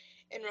hate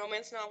in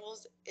romance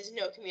novels is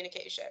no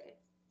communication.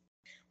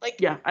 Like,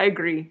 yeah, I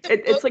agree.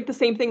 It's like the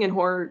same thing in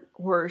horror,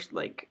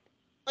 like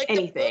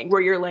anything,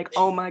 where you're like,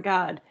 oh my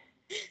god.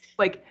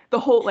 Like, the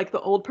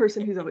old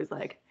person who's always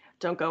like,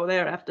 don't go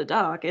there after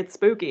dark, it's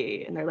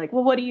spooky. And they're like,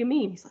 well, what do you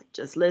mean? He's like,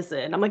 just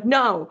listen. I'm like,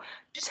 no,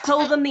 just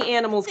tell them the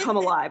animals come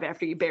alive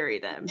after you bury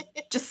them.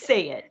 Just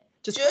say it.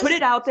 Just put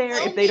it out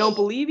there. If they don't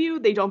believe you,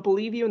 they don't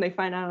believe you and they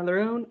find out on their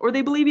own, or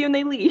they believe you and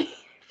they leave.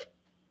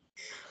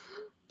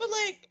 But,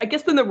 like, I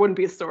guess then there wouldn't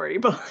be a story,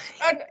 but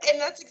and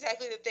that's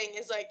exactly the thing,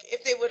 is like,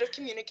 if they would have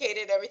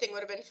communicated, everything would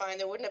have been fine.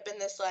 There wouldn't have been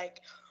this,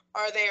 like,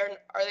 are they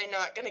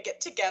not gonna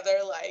get together?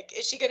 Like,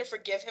 is she gonna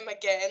forgive him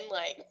again?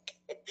 Like,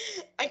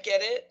 I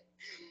get it,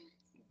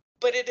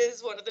 But it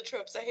is one of the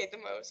tropes I hate the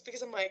most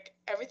because I'm like,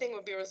 everything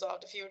would be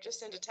resolved if you would just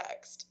send a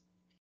text.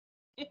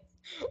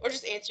 Or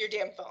just answer your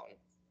damn phone.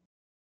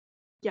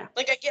 Yeah.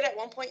 Like, I get at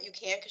one point you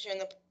can't because you're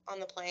on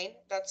the plane.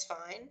 That's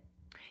fine.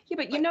 Yeah,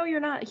 but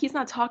he's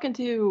not talking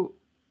to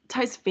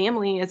Ty's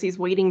family as he's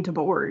waiting to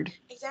board.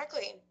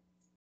 Exactly.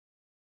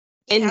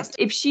 And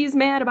if she's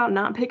mad about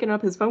not picking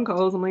up his phone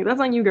calls, I'm like, that's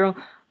on you, girl.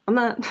 I'm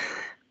not.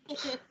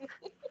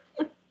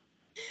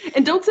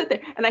 And don't sit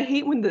there. And I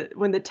hate when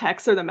the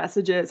texts or the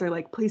messages are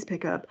like, please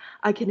pick up.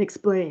 I can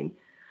explain.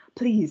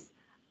 Please.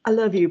 I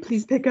love you.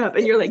 Please pick up.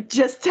 And you're like,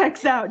 just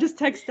text out. Just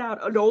text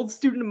out. An old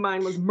student of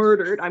mine was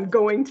murdered. I'm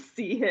going to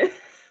see him.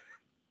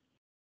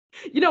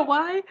 You know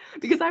why?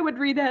 Because I would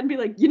read that and be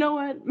like, you know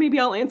what?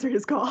 Maybe I'll answer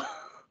his call.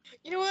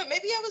 You know what?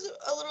 Maybe I was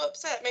a little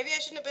upset. Maybe I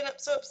shouldn't have been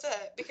so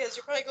upset because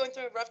you're probably going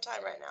through a rough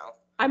time right now.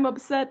 I'm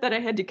upset that I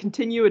had to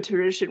continue a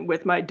tradition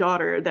with my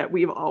daughter that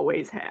we've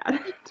always had.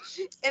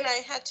 And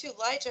I had to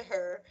lie to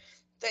her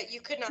that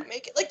you could not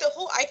make it. Like the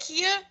whole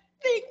IKEA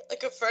thing,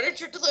 like a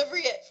furniture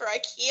delivery for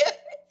IKEA.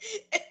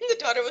 And the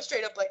daughter was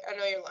straight up like, I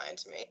know you're lying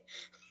to me.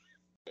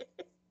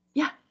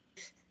 Yeah.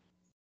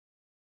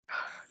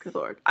 Good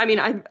Lord. I mean,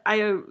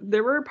 I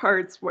there were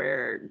parts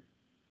where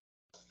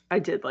I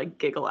did like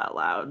giggle out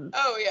loud.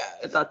 Oh yeah.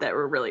 I thought that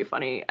were really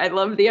funny. I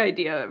love the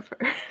idea of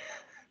her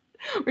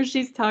where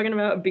she's talking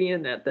about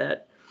being at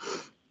that,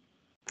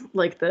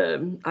 like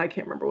I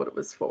can't remember what it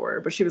was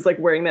for, but she was like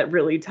wearing that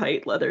really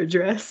tight leather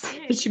dress.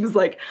 And she was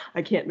like,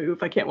 I can't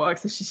move, I can't walk.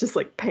 So she's just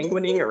like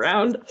penguining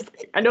around.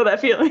 I know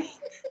that feeling.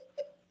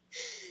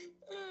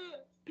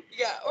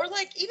 Yeah, or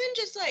like even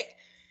just like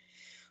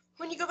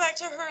when you go back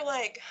to her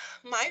like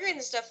migraine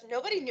and stuff,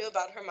 nobody knew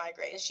about her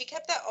migraine. She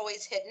kept that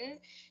always hidden.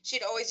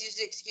 She'd always use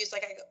the excuse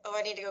like,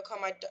 I need to go call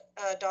my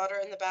daughter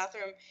in the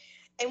bathroom.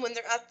 And when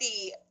they're at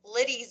the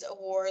Liddy's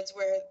Awards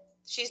where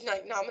she's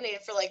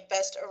nominated for like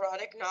best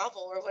erotic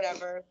novel or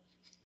whatever,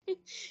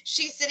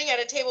 she's sitting at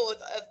a table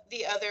with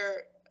the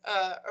other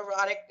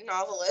erotic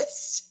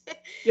novelist.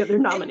 Yeah, they're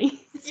nominees.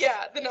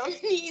 Yeah, the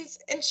nominees.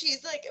 And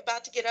she's like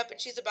about to get up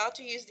and she's about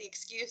to use the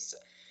excuse,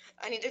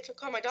 I need to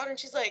call my daughter. And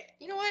she's like,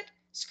 you know what?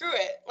 Screw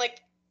it. Like,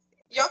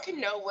 y'all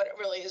can know what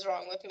really is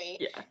wrong with me.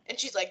 Yeah. And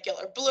she's like, y'all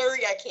are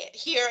blurry. I can't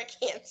hear. I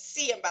can't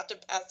see. I'm about to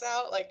pass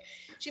out. Like,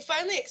 she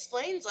finally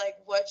explains, like,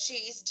 what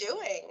she's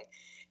doing.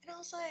 And I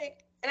was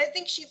like, and I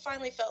think she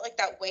finally felt like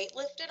that weight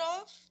lifted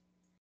off.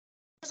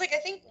 Because, like, I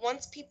think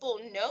once people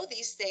know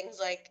these things,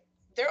 like,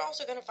 they're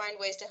also going to find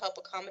ways to help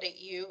accommodate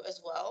you as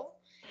well.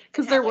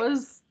 Because there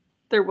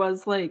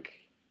was like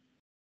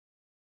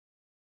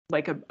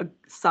a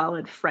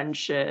solid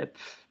friendship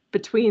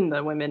between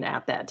the women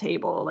at that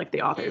table, like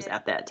the authors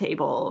at that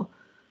table.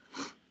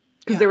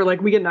 Because they were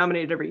like, we get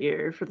nominated every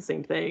year for the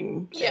same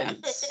thing. Yeah.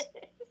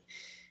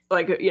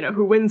 Like, you know,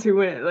 who wins.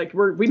 Like,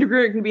 we're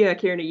going to be back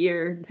here in a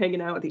year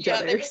hanging out with each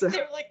other.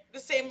 They're like, the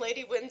same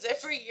lady wins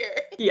every year.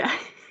 Yeah.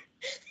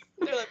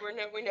 They're like,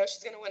 we know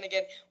she's going to win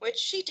again, which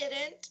she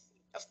didn't.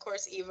 Of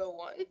course, Eva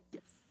won.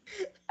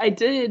 I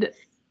did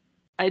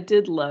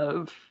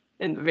love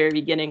in the very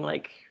beginning,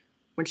 like,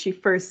 when she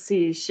first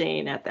sees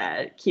Shane at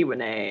that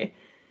Q&A,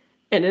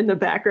 and in the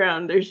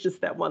background, there's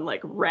just that one,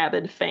 like,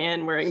 rabid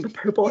fan wearing the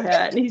purple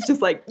hat, and he's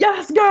just like,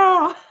 yes,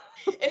 girl!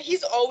 And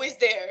he's always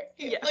there.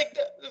 Like,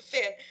 the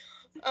fan.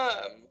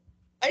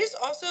 I just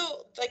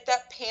also, like,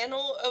 that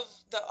panel of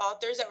the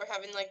authors that were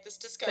having, like, this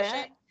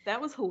discussion. That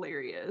was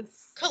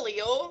hilarious.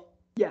 Khalil?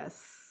 Yes.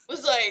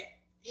 Was like,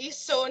 he's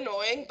so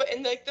annoying, but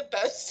in, like, the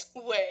best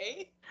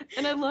way.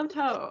 And I loved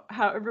how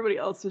everybody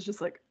else was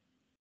just like,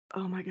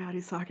 oh my god,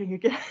 he's talking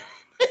again.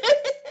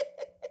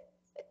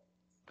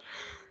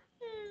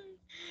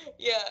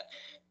 Yeah.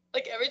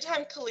 Like, every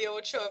time Khalil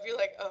would show up, you're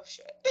like, oh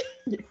shit.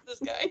 This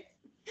guy.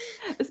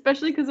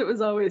 Especially because it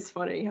was always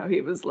funny how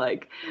he was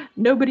like,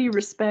 nobody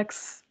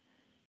respects,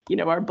 you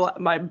know,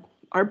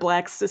 our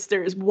black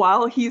sisters,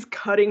 while he's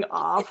cutting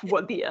off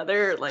what the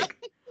other like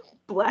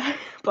black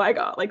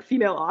like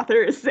female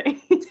author is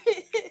saying.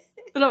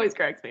 It always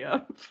cracks me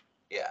up.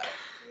 Yeah.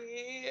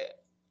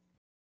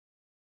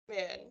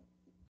 Man.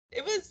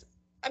 It was,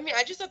 I mean,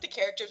 I just thought the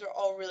characters were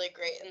all really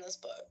great in this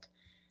book.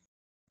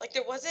 Like,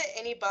 there wasn't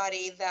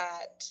anybody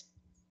that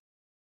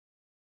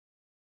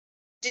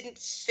didn't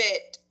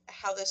fit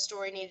how the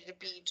story needed to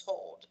be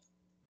told.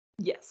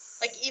 Yes.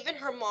 Like, even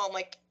her mom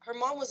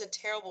was a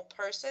terrible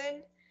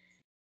person,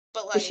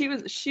 but like,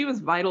 she was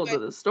vital to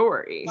the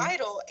story.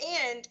 Vital.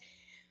 And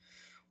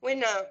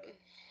when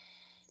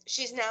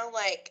she's now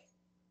like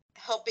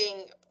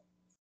helping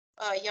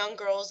young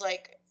girls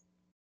like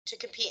to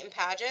compete in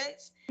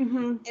pageants,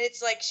 and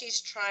it's like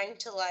she's trying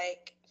to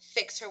like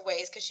fix her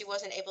ways because she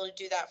wasn't able to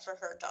do that for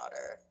her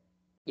daughter.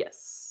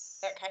 Yes.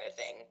 That kind of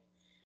thing.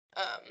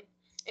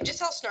 And just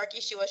how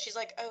snarky she was. She's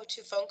like, oh,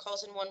 2 phone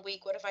calls in 1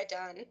 week. What have I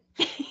done?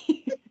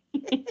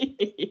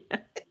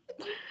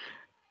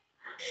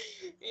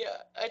 Yeah,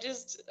 I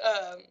just,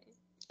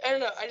 I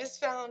don't know. I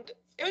just found,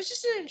 it was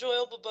just an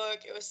enjoyable book.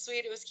 It was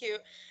sweet. It was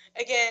cute.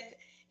 Again,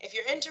 if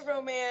you're into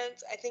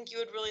romance, I think you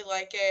would really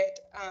like it.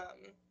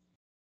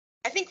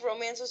 I think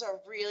romances are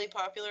really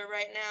popular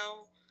right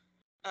now.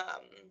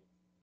 Um,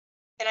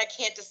 and I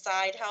can't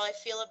decide how I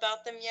feel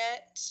about them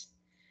yet.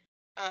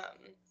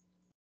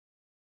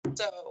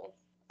 So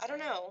I don't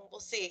know. We'll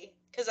see.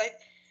 Because I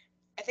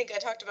think I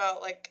talked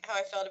about like how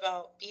I felt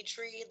about Beach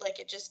Read. Like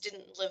it just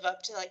didn't live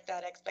up to like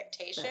that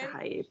expectation. That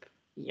hype.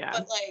 Yeah.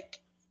 But like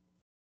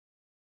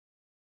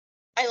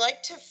I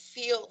like to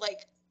feel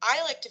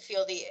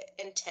the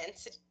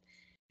intensity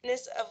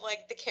of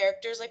like the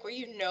characters, like where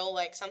you know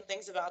like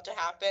something's about to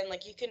happen,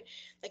 like you can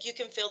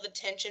feel the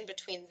tension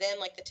between them,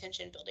 like the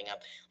tension building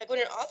up, like when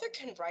an author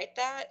can write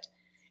that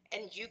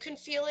and you can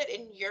feel it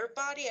in your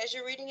body as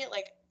you're reading it,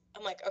 like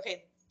I'm like,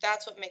 okay,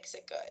 that's what makes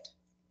it good.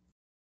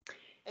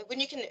 Like when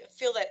you can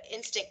feel that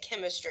instant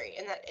chemistry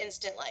and that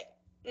instant like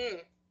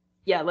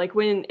yeah, like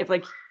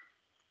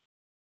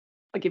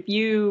if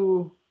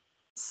you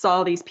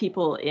saw these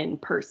people in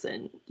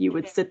person, you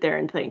would sit there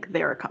and think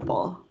they're a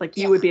couple. Like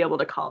you would be able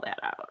to call that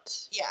out.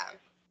 Yeah.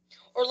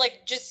 Or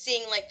like just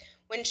seeing like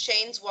when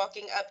Shane's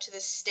walking up to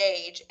the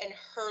stage and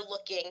her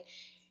looking,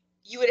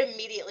 you would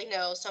immediately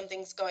know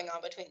something's going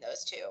on between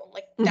those two.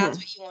 Like that's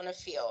what you want to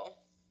feel.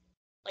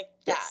 Like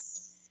that.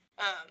 Yes.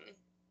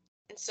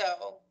 And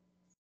so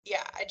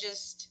yeah, I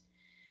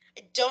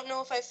don't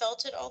know if I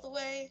felt it all the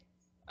way.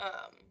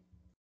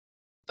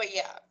 But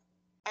yeah,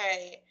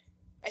 I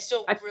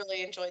still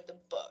really enjoyed the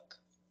book.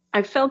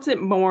 I felt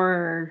it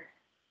more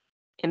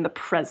in the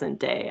present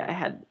day. I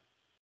had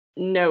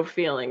no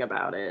feeling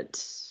about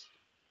it.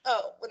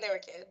 Oh, when they were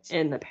kids.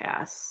 In the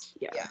past.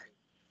 Yeah. Yeah.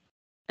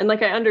 And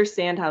like I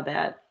understand how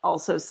that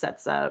also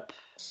sets up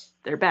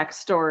their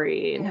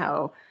backstory and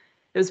how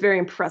it was very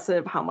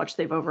impressive how much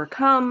they've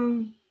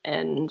overcome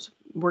and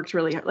worked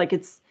really hard. Like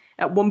it's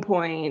at one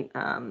point,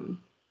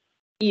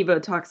 Eva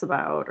talks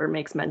about or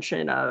makes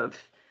mention of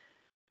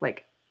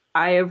like,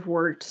 I have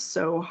worked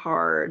so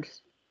hard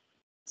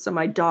so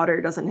my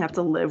daughter doesn't have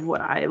to live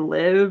what I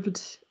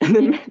lived. And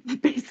then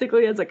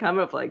basically as a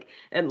comment of like,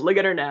 and look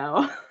at her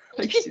now.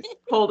 Like she's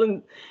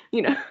holding,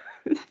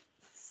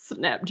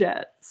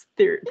 Snapchat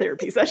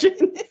therapy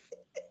sessions.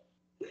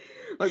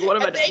 Like, what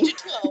have I done? At the age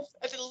of 12.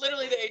 At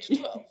literally the age of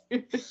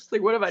 12. She's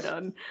like, what have I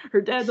done?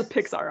 Her dad's a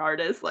Pixar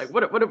artist. Like,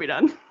 what have we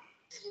done?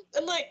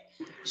 And like,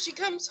 she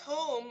comes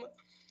home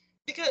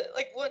because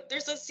like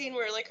there's a scene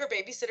where like her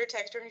babysitter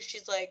texts her and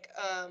she's like,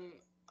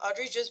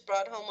 Audrey just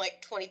brought home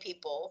like 20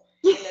 people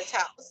in this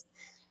house.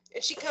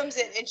 And she comes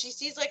in and she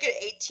sees like an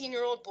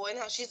 18-year-old boy in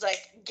the house. She's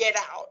like, get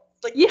out.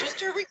 Like just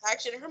her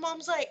reaction. Her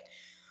mom's like,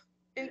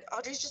 and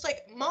Audrey's just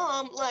like,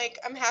 Mom, like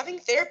I'm having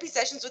therapy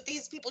sessions with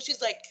these people.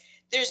 She's like,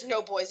 there's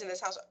no boys in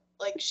this house.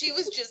 Like she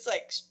was just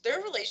like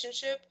their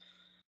relationship.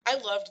 I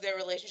loved their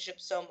relationship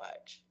so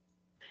much.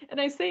 And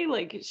I say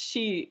like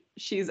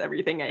she's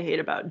everything I hate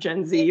about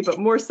Gen Z, but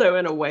more so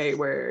in a way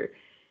where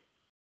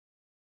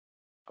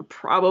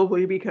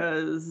probably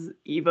because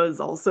Eva's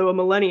also a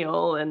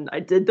millennial and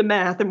I did the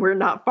math and we're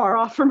not far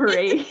off from her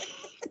age.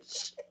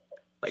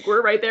 Like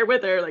we're right there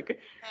with her. Like,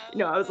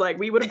 I was like,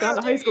 we would have gone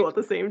to high school at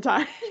the same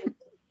time.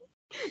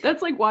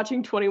 That's like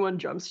watching 21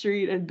 Jump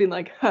Street and being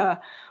like,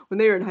 when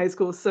they were in high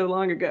school so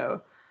long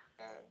ago.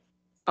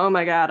 Oh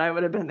my God, I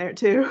would have been there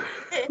too.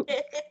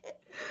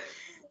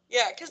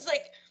 Yeah, because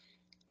like,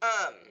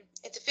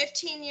 it's a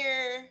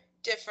 15-year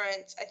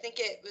difference. I think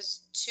it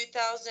was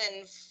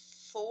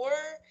 2004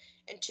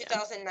 and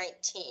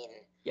 2019.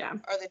 Yeah.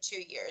 Are the 2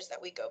 years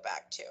that we go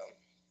back to.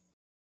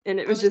 And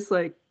it was just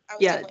like,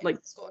 like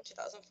school in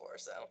 2004,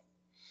 so.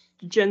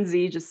 Gen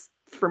Z just,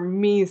 for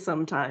me,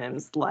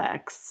 sometimes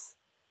lacks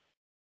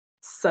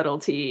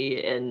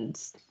subtlety and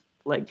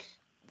like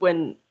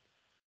when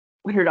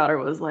her daughter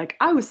was like,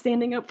 I was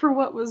standing up for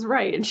what was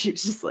right, and she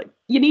was just like,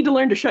 you need to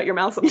learn to shut your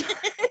mouth sometimes.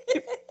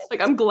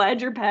 Like, I'm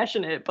glad you're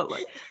passionate, but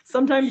like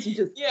sometimes you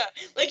just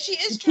like she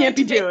is. You can't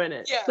be doing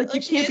it. Yeah, like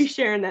you can't be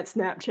sharing that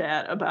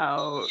Snapchat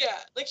about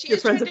like she your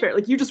friend's affair.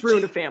 Like you just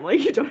ruined a family.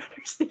 You don't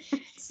understand.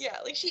 Yeah,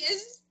 like she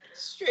is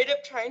straight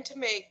up trying to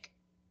make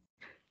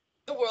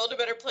the world a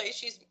better place.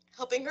 She's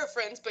helping her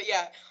friends, but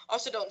yeah,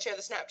 also don't share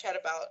the Snapchat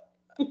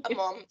about a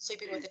mom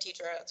sleeping with a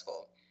teacher at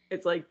school.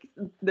 It's like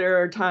there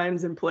are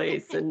times and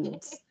place,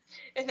 and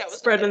that was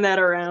spreading that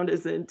around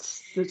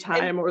isn't the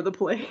time or the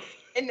place.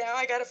 And now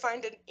I gotta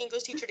find an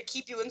English teacher to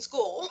keep you in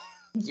school.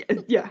 Yeah.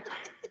 Yeah.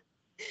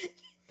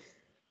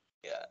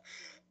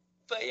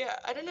 But yeah,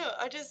 I don't know.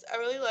 I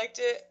really liked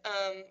it.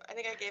 I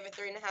think I gave it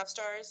 3.5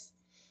 stars.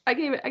 I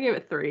gave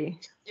it 3.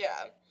 Yeah.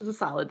 It was a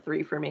solid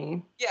 3 for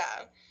me.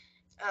 Yeah.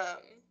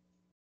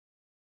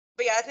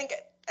 But yeah, I think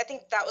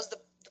that was the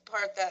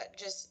part that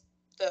just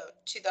the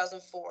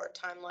 2004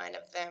 timeline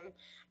of them,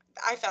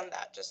 I found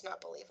that just not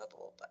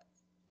believable, but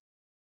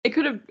it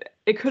could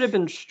have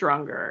been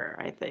stronger,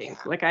 I think.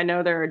 Yeah. Like I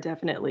know there are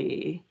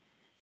definitely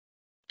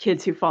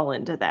kids who fall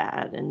into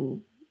that,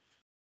 and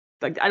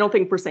like I don't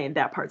think we're saying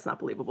that part's not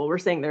believable. We're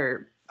saying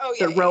their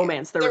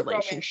romance, their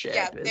relationship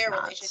is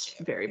not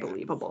very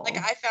believable. Like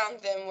I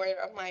found them where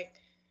I'm like,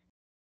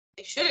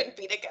 they shouldn't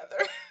be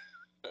together.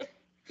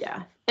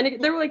 Yeah, and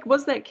there like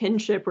was that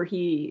kinship where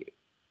he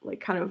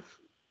like kind of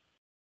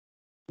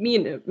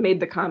made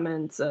the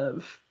comments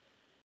of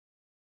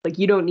like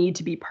you don't need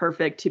to be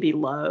perfect to be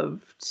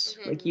loved.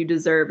 Like you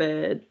deserve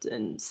it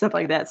and stuff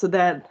like that. So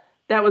that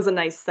was a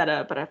nice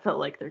setup, but I felt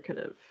like there could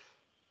have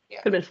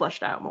been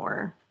fleshed out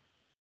more.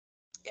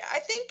 Yeah, I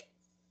think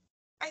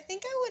I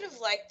would have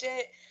liked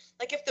it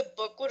like if the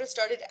book would have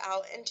started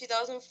out in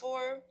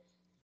 2004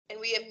 and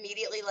we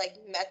immediately like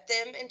met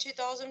them in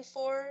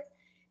 2004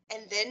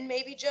 and then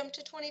maybe jumped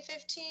to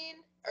 2015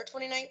 or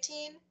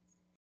 2019.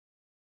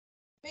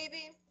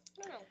 Maybe.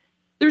 I don't know.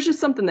 There's just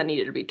something that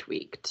needed to be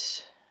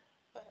tweaked.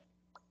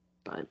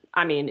 But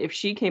I mean, if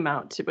she came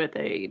out with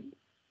a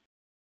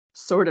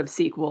sort of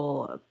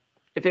sequel,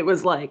 if it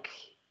was like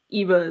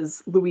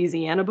Eva's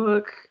Louisiana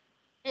book,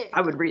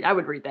 I would read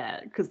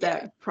that because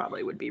that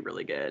probably would be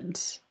really good.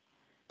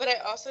 But I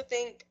also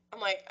think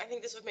I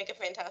think this would make a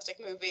fantastic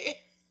movie.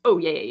 Oh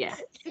yeah.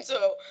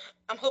 So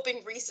I'm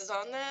hoping Reese is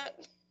on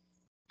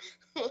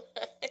that.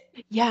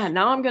 Yeah,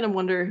 now I'm gonna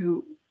wonder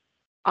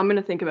I'm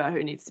gonna think about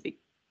who needs to be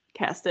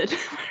casted.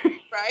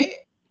 Right?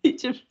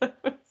 Each of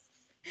those.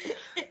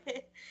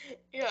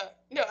 Yeah.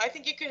 No, I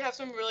think you could have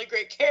some really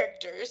great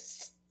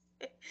characters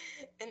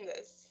in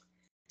this.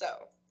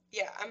 So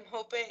yeah, I'm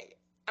hoping.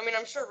 I mean,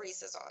 I'm sure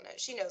Reese is on it.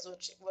 She knows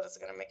what is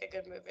going to make a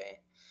good movie.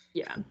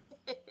 Yeah.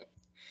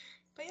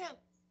 But yeah.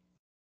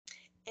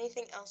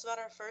 Anything else about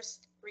our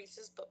first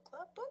Reese's Book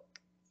Club book?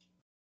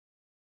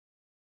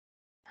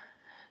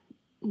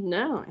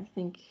 No, I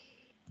think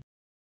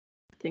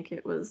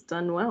it was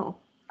done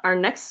well. Our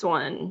next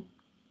one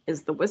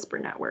is The Whisper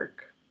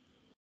Network.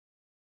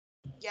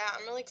 Yeah,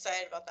 I'm really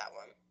excited about that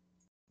one.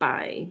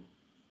 By,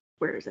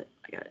 where is it?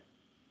 I got it.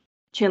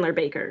 Chandler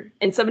Baker.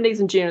 And 7 Days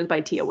in June is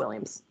by Tia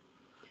Williams.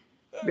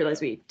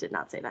 Realize we did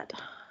not say that.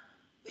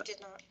 We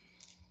did not.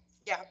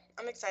 Yeah,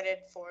 I'm excited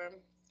for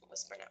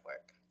Whisper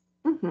Network.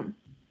 Mm-hmm.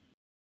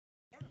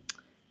 Yeah.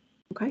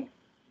 Okay.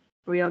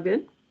 Are we all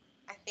good?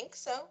 I think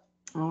so.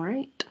 All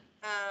right.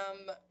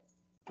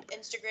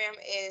 Instagram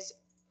is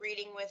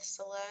Reading with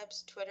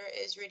Celebs. Twitter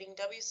is Reading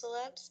W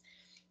Celebs.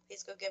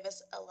 Please go give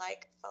us a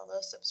like, follow,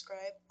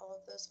 subscribe, all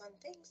of those fun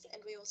things,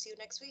 and we will see you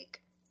next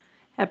week.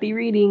 Happy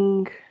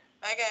reading.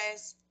 Bye,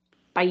 guys.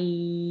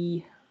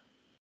 Bye.